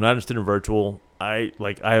 So I'm not interested in virtual. I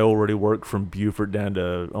already work from Beaufort down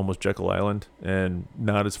to almost Jekyll Island and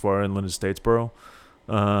not as far inland as Statesboro.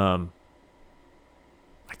 I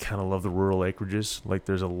kind of love the rural acreages. Like,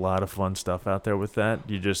 there's a lot of fun stuff out there with that.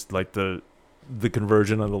 You just, like, the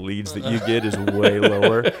conversion on the leads that you get is way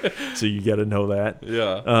lower. So you got to know that.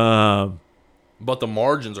 Yeah. But the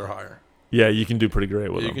margins are higher. Yeah, you can do pretty great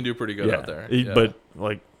with them. You can do pretty good out there. But,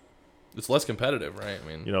 like, it's less competitive, right? I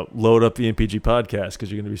mean, load up the MPG podcast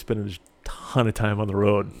because you're going to be spending a ton of time on the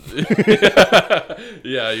road.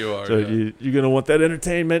 Yeah, you are. So you're going to want that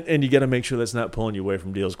entertainment, and you got to make sure that's not pulling you away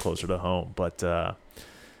from deals closer to home. But,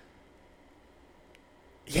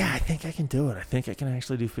 yeah, I think I can do it. I think I can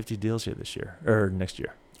actually do 50 deals here this year or next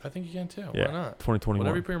year. I think you can too. Yeah, Why not? 2021.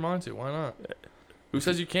 Whatever you put your mind to. Why not? Who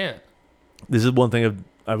says you can't? This is one thing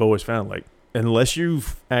I've always found. Like, unless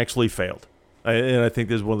you've actually failed, and I think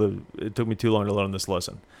this is it took me too long to learn this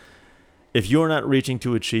lesson. If you're not reaching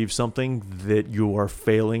to achieve something that you are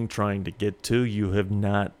failing trying to get to, you have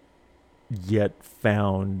not yet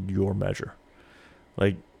found your measure.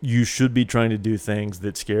 Like, you should be trying to do things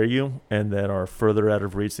that scare you and that are further out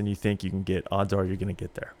of reach than you think you can get. Odds are you're going to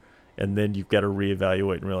get there. And then you've got to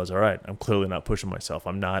reevaluate and realize, all right, I'm clearly not pushing myself.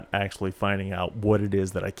 I'm not actually finding out what it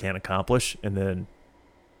is that I can accomplish, and then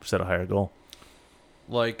set a higher goal.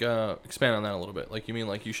 Like, expand on that a little bit. Like, you mean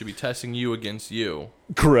like you should be testing you against you?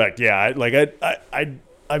 Correct. Yeah.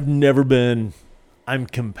 I've never been. I'm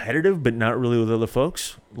competitive, but not really with other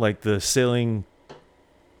folks. Like, the solo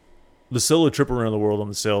trip around the world on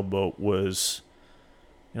the sailboat was,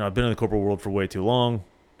 I've been in the corporate world for way too long,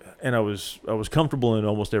 and I was comfortable in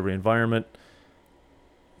almost every environment.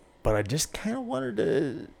 But I just kind of wanted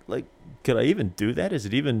to, like, could I even do that? Is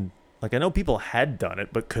it even, like, I know people had done it,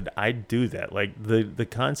 but could I do that? Like, the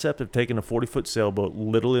concept of taking a 40-foot sailboat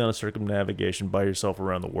literally on a circumnavigation by yourself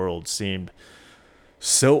around the world seemed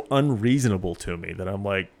so unreasonable to me that I'm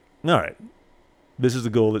like, all right, this is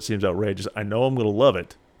a goal that seems outrageous. I know I'm going to love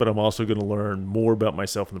it, but I'm also going to learn more about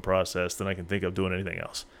myself in the process than I can think of doing anything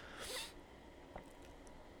else.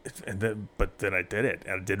 But then I did it,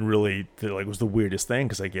 and it didn't really, like, it was the weirdest thing,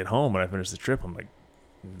 because I get home and I finish the trip. I'm like,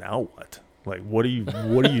 now what? Like, what do you do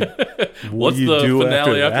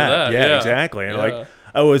after that? Yeah, exactly. And like,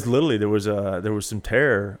 I was literally, there was some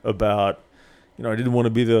terror about, I didn't want to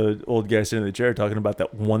be the old guy sitting in the chair talking about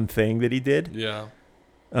that one thing that he did. Yeah.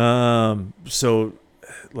 So,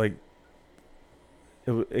 like,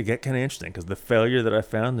 it got kind of interesting, because the failure that I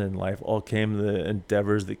found in life all came the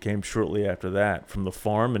endeavors that came shortly after that from the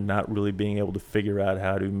farm, and not really being able to figure out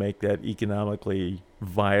how to make that economically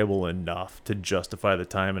viable enough to justify the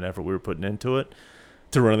time and effort we were putting into it.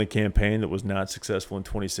 to run the campaign that was not successful in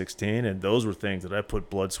 2016, and those were things that I put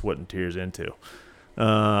blood, sweat, and tears into.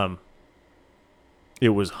 It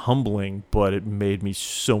was humbling, but it made me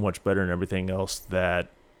so much better in everything else that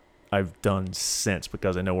I've done since,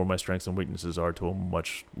 because I know where my strengths and weaknesses are to a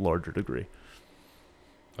much larger degree.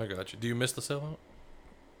 I got you. Do you miss the sailboat?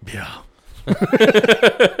 Yeah.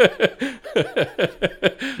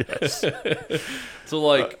 Yes. So,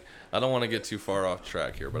 like, I don't want to get too far off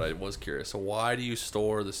track here, but I was curious. So why do you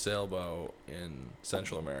store the sailboat in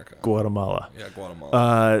Central America? Guatemala. Yeah,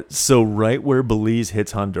 Guatemala. So right where Belize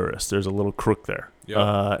hits Honduras, there's a little crook there.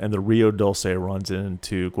 Yeah. And the Rio Dulce runs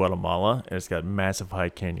into Guatemala, and it's got massive high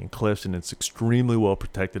canyon cliffs, and it's extremely well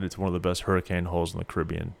protected. It's one of the best hurricane holes in the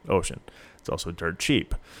Caribbean Ocean. It's also dirt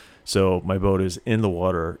cheap. So my boat is in the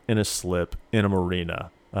water, in a slip, in a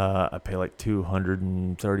marina. I pay like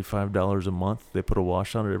 $235 a month. They put a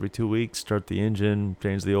wash on it every 2 weeks, start the engine,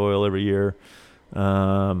 change the oil every year.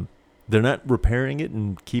 They're not repairing it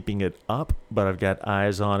and keeping it up, but I've got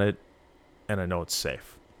eyes on it, and I know it's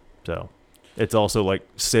safe. So it's also like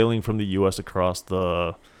sailing from the U.S. across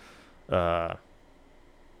the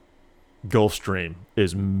Gulf Stream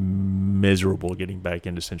is miserable getting back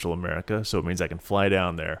into Central America. So it means I can fly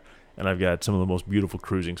down there, and I've got some of the most beautiful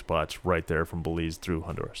cruising spots right there from Belize through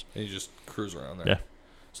Honduras. And you just cruise around there. Yeah.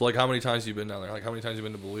 So, like, how many times have you been down there? Like, how many times have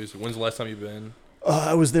you been to Belize? When's the last time you've been?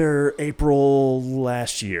 I was there April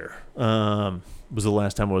last year. Was the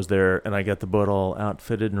last time I was there, and I got the boat all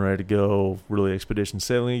outfitted and ready to go. Really expedition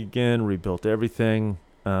sailing again, rebuilt everything.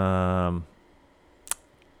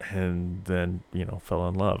 And then, fell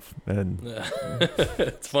in love. And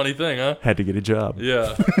It's a funny thing, huh? had to get a job.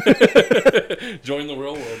 Yeah. Join the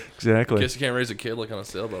real world. Exactly. I guess you can't raise a kid like on a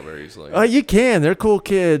sailboat very easily. You can. They're cool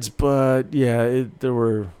kids, but yeah,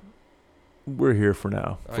 we're here for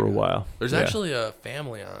now, for a while. There's actually a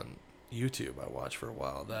family on YouTube I watched for a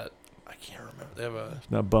while that I can't remember. They have a...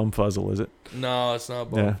 It's not Bumfuzzle, is it? No, it's not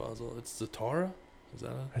Bumfuzzle. It's Zatara? Is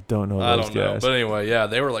that I don't know I those don't know. guys. But anyway, yeah,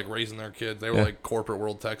 they were like raising their kids. They were like corporate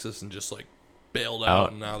world Texas and just like bailed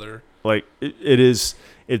out, and now they're... Like, it's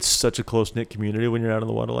such a close-knit community when you're out on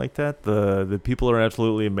the water like that. The people are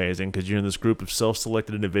absolutely amazing because you're in this group of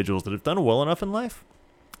self-selected individuals that have done well enough in life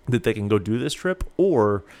that they can go do this trip,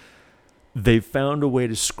 or they've found a way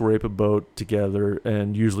to scrape a boat together,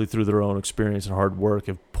 and usually through their own experience and hard work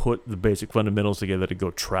have put the basic fundamentals together to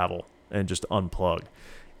go travel and just unplug.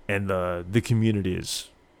 And the community it's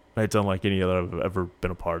unlike any other I've ever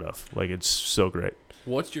been a part of. Like, it's so great.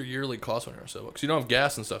 What's your yearly cost on your sailboat? Because you don't have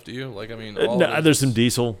gas and stuff, do you? Like, I mean, there's some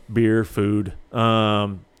diesel, beer, food.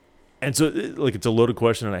 And so, it's a loaded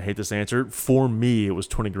question, and I hate this answer. For me, it was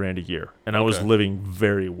 $20,000 a year, and I was living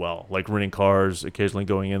very well, like renting cars, occasionally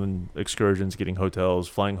going in on excursions, getting hotels,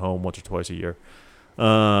 flying home once or twice a year.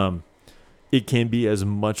 It can be as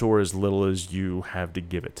much or as little as you have to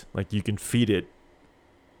give it. Like, you can feed it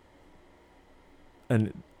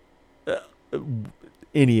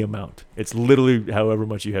any amount. It's literally however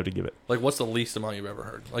much you have to give it. Like, what's the least amount you've ever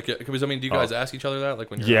heard? Like, because, I mean, do you guys ask each other that? Like,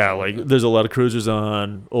 when you're there's a lot of cruisers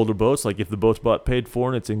on older boats. Like, if the boat's paid for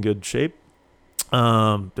and it's in good shape,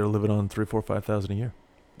 they're living on $3,000, $4,000, $5,000 a year.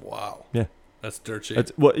 Wow. Yeah. That's dirt cheap.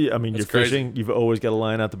 You're fishing. You've always got a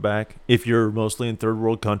line out the back. If you're mostly in third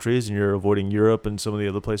world countries and you're avoiding Europe and some of the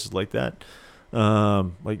other places like that,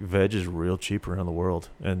 like, veg is real cheap around the world.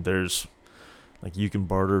 And there's... Like, you can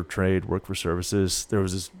barter, trade, work for services. There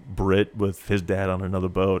was this Brit with his dad on another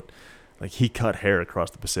boat. Like, he cut hair across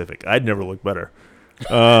the Pacific. I'd never looked better.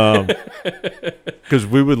 Because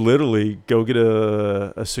we would literally go get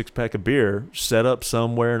a six-pack of beer, set up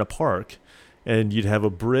somewhere in a park, and you'd have a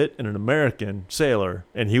Brit and an American sailor,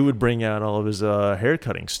 and he would bring out all of his hair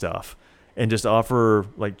cutting stuff and just offer,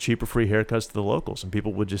 like, cheaper free haircuts to the locals. And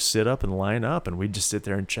people would just sit up and line up, and we'd just sit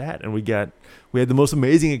there and chat. And we had the most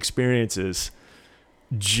amazing experiences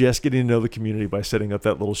just getting to know the community by setting up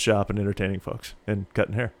that little shop and entertaining folks and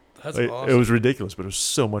cutting hair. That's awesome. It was ridiculous, but it was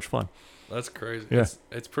so much fun. That's crazy. Yeah.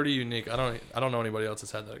 It's pretty unique. I don't know anybody else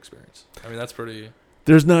that's had that experience. I mean, that's pretty...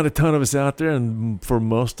 There's not a ton of us out there, and for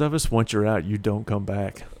most of us, once you're out, you don't come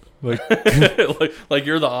back. Like, like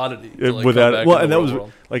you're the oddity. And that was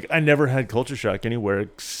world. Like, I never had culture shock anywhere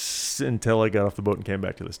until I got off the boat and came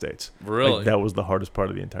back to the States. Really? Like, that was the hardest part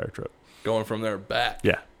of the entire trip. Going from there back.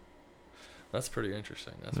 Yeah. That's pretty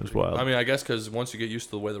interesting. That's wild. I mean, I guess because once you get used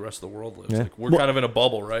to the way the rest of the world lives, like, we're kind of in a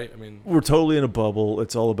bubble, right? I mean, we're totally in a bubble.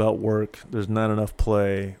 It's all about work. There's not enough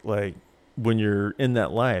play. Like, when you're in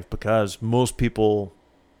that life, because most people,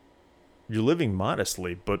 you're living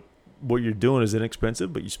modestly, but what you're doing is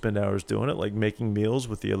inexpensive, but you spend hours doing it, like making meals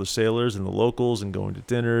with the other sailors and the locals and going to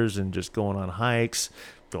dinners and just going on hikes,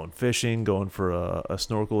 going fishing, going for a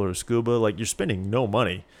snorkel or a scuba. Like, you're spending no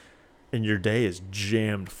money and your day is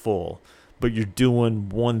jammed full, but you're doing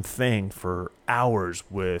one thing for hours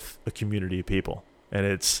with a community of people. And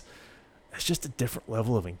it's just a different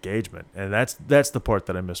level of engagement. And that's the part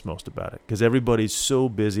that I miss most about it, because everybody's so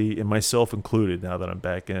busy, and myself included, now that I'm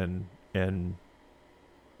back in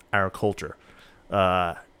our culture.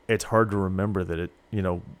 It's hard to remember that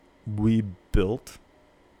we built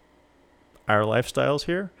our lifestyles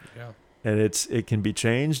here. Yeah. And it can be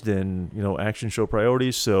changed, and actions show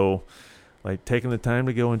priorities. So, like, taking the time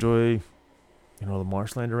to go enjoy, the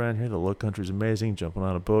marshland around here, the low country is amazing. Jumping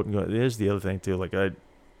on a boat and go. There's the other thing too. Like,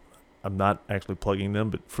 I'm not actually plugging them,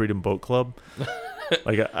 but Freedom Boat Club.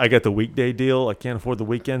 Like, I got the weekday deal. I can't afford the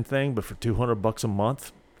weekend thing, but for $200 a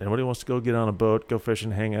month, anybody wants to go get on a boat, go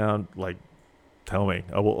fishing, hang out, like, tell me.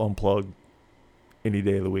 I will unplug any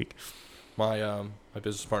day of the week. My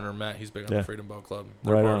business partner Matt, he's big on the Freedom Boat Club.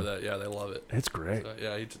 They're Right part on. of that. Yeah, they love it. It's great. So,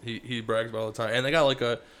 yeah, he brags about it all the time. And they got like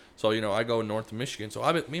I go north to Michigan. So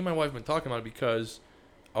me and my wife have been talking about it because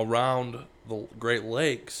around the Great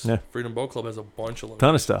Lakes, Freedom Boat Club has a bunch of locations,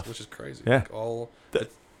 ton of stuff, which is crazy. Yeah. Like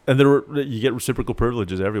and you get reciprocal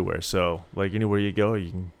privileges everywhere. So, like, anywhere you go, you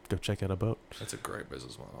can go check out a boat. That's a great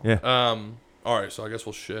business model. Yeah. All right, so I guess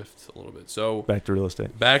we'll shift a little bit. So back to real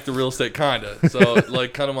estate, kinda. So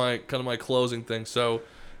like kind of my closing thing. So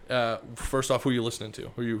first off, who are you listening to?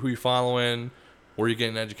 Who you following? Where are you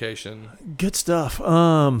getting education? Good stuff.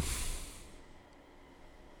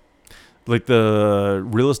 Like, the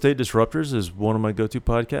Real Estate Disruptors is one of my go-to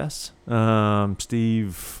podcasts.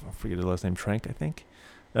 Steve, I forget his last name, Trank, I think.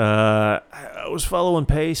 I was following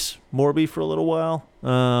Pace Morby for a little while.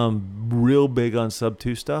 Real big on sub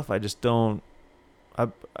 2 stuff. I just don't. I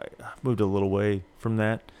moved a little way from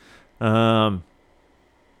that. I'm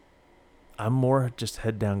more just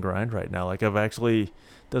head down grind right now. Like, I've actually,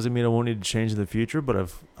 doesn't mean I won't need to change in the future, but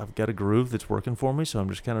I've got a groove that's working for me, so I'm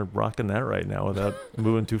just kind of rocking that right now without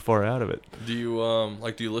moving too far out of it. Do you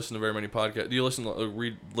do you listen to very many podcasts? Do you listen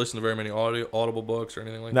to very many audible books or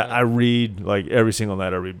anything like that? I read, like, every single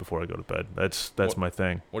night. I read before I go to bed. That's my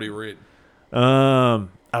thing. What do you read?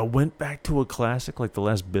 I went back to a classic. Like, the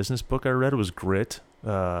last business book I read was Grit,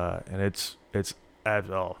 and it's I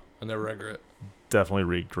never read Grit. Definitely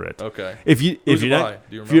read Grit. Okay. If you're by?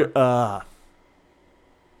 Do you remember?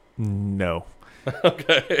 No.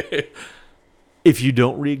 Okay. If you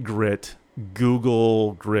don't read Grit,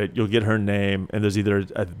 Google Grit. You'll get her name, and there's either,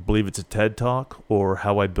 I believe it's a TED Talk or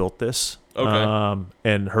How I Built This. Okay.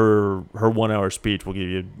 And her 1 hour speech will give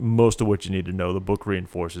you most of what you need to know. The book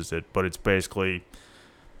reinforces it, but it's basically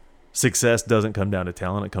success doesn't come down to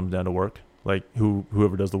talent; it comes down to work. Like,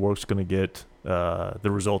 whoever does the work is going to get the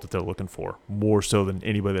result that they're looking for, more so than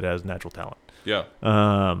anybody that has natural talent. Yeah.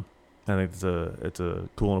 I think it's a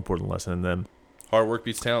cool and important lesson. And then hard work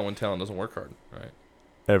beats talent when talent doesn't work hard, right?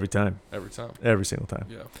 Every time. Every single time.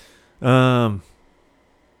 Yeah.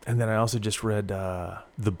 And then I also just read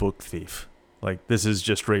The Book Thief. Like, this is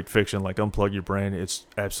just straight fiction. Like, unplug your brain. It's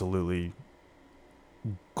absolutely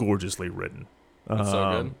gorgeously written. That's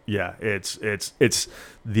so good. Yeah, it's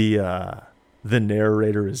the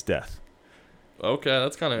narrator is death. Okay,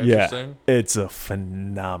 that's kind of interesting. Yeah, it's a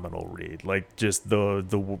phenomenal read. Like, just the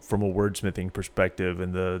from a wordsmithing perspective,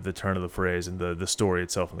 and the turn of the phrase, and the story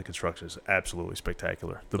itself and the construction is absolutely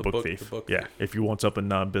spectacular. The Book Thief. The Book yeah, Thief. If you want something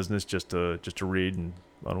non-business, just to read and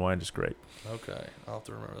unwind is great. Okay, I'll have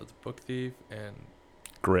to remember that. The Book Thief and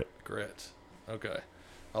Grit. Okay,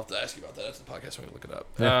 I'll have to ask you about that after the podcast when we look it up.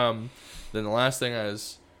 Yeah. Then the last thing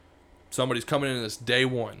is, somebody's coming in this day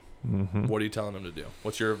one. Mm-hmm. What are you telling them to do?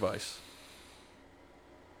 What's your advice?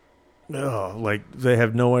 Oh, like, they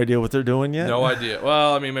have no idea what they're doing yet? No idea.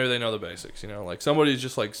 Well, I mean, maybe they know the basics, like somebody's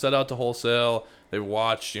just like set out to wholesale. They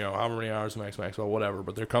watch, how many hours max, well, whatever,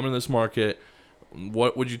 but they're coming to this market.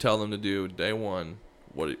 What would you tell them to do day one?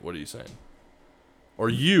 What are you saying? Or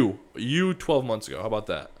you 12 months ago, how about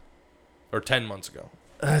that? Or 10 months ago?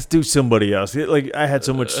 Let's do somebody else. Like, I had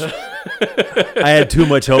so much, I had too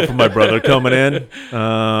much help from my brother coming in.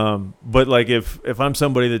 But like, if I'm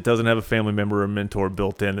somebody that doesn't have a family member or mentor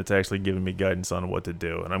built in that's actually giving me guidance on what to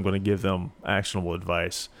do, and I'm going to give them actionable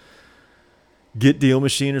advice, get Deal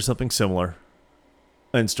Machine or something similar,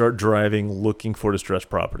 and start driving looking for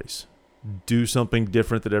distressed properties. Do something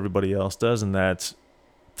different that everybody else does, and that's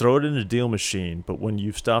throw it in a Deal Machine. But when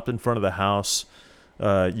you've stopped in front of the house,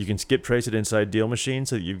 you can skip trace it inside Deal Machine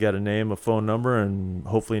so that you've got a name, a phone number, and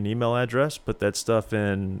hopefully an email address. Put that stuff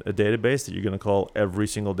in a database that you're going to call every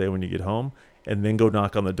single day when you get home, and then go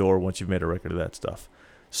knock on the door once you've made a record of that stuff.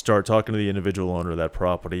 Start talking to the individual owner of that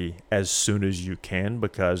property as soon as you can,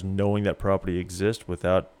 because knowing that property exists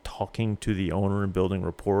without talking to the owner and building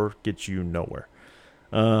rapport gets you nowhere.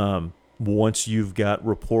 Once you've got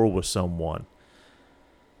rapport with someone,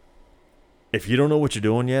 if you don't know what you're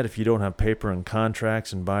doing yet, if you don't have paper and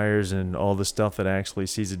contracts and buyers and all the stuff that actually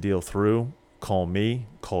sees a deal through, call me,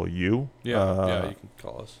 call you. Yeah, you can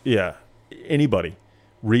call us. Yeah, anybody.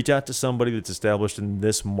 Reach out to somebody that's established in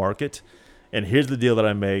this market. And here's the deal that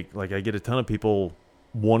I make. Like, I get a ton of people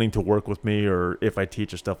wanting to work with me, or if I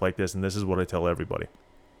teach or stuff like this, and this is what I tell everybody.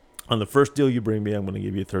 On the first deal you bring me, I'm going to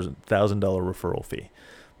give you a $1,000 referral fee.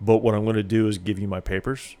 But what I'm going to do is give you my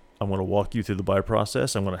papers. I'm going to walk you through the buy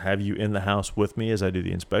process. I'm going to have you in the house with me as I do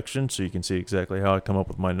the inspection, so you can see exactly how I come up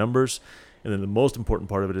with my numbers. And then the most important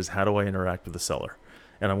part of it is, how do I interact with the seller?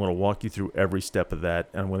 And I'm going to walk you through every step of that.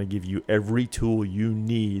 And I'm going to give you every tool you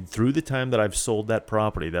need through the time that I've sold that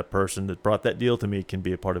property. That person that brought that deal to me can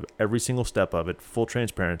be a part of every single step of it, full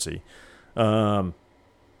transparency, plus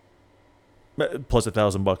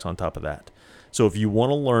 $1,000 on top of that. So if you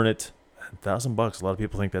want to learn it, $1,000, a lot of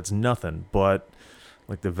people think that's nothing, but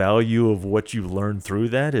like, the value of what you learn through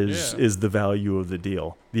that is the value of the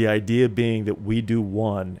deal. The idea being that we do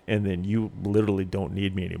one, and then you literally don't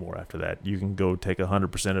need me anymore after that. You can go take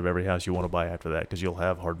 100% of every house you want to buy after that, because you'll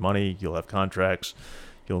have hard money, you'll have contracts,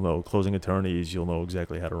 you'll know closing attorneys, you'll know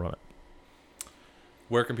exactly how to run it.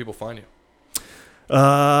 Where can people find you?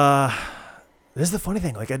 This is the funny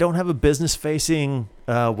thing. Like, I don't have a business-facing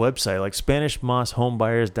website, like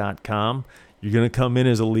SpanishMossHomebuyers.com. You're going to come in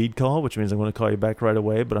as a lead call, which means I'm going to call you back right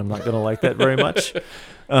away, but I'm not going to like that very much.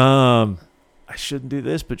 I shouldn't do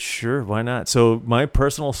this, but sure, why not? So my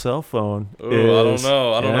personal cell phone I don't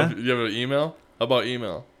know. I don't know. You have an email? How about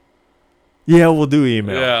email? Yeah, we'll do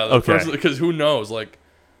email. Yeah, okay. Because who knows? Like,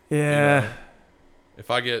 yeah. You know,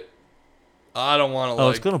 if I get, I don't want to.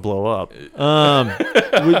 It's going to blow up.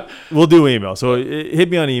 We'll do email. So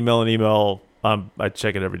hit me on email, and email. I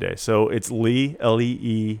check it every day. So it's Lee,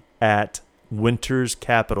 Lee, at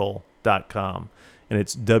winterscapital.com, and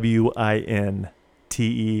it's WINTERS,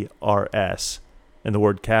 and the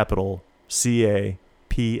word capital,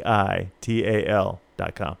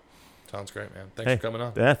 CAPITAL.com. Sounds great, man. Thanks for coming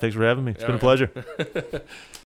on. Yeah, thanks for having me. It's been a pleasure.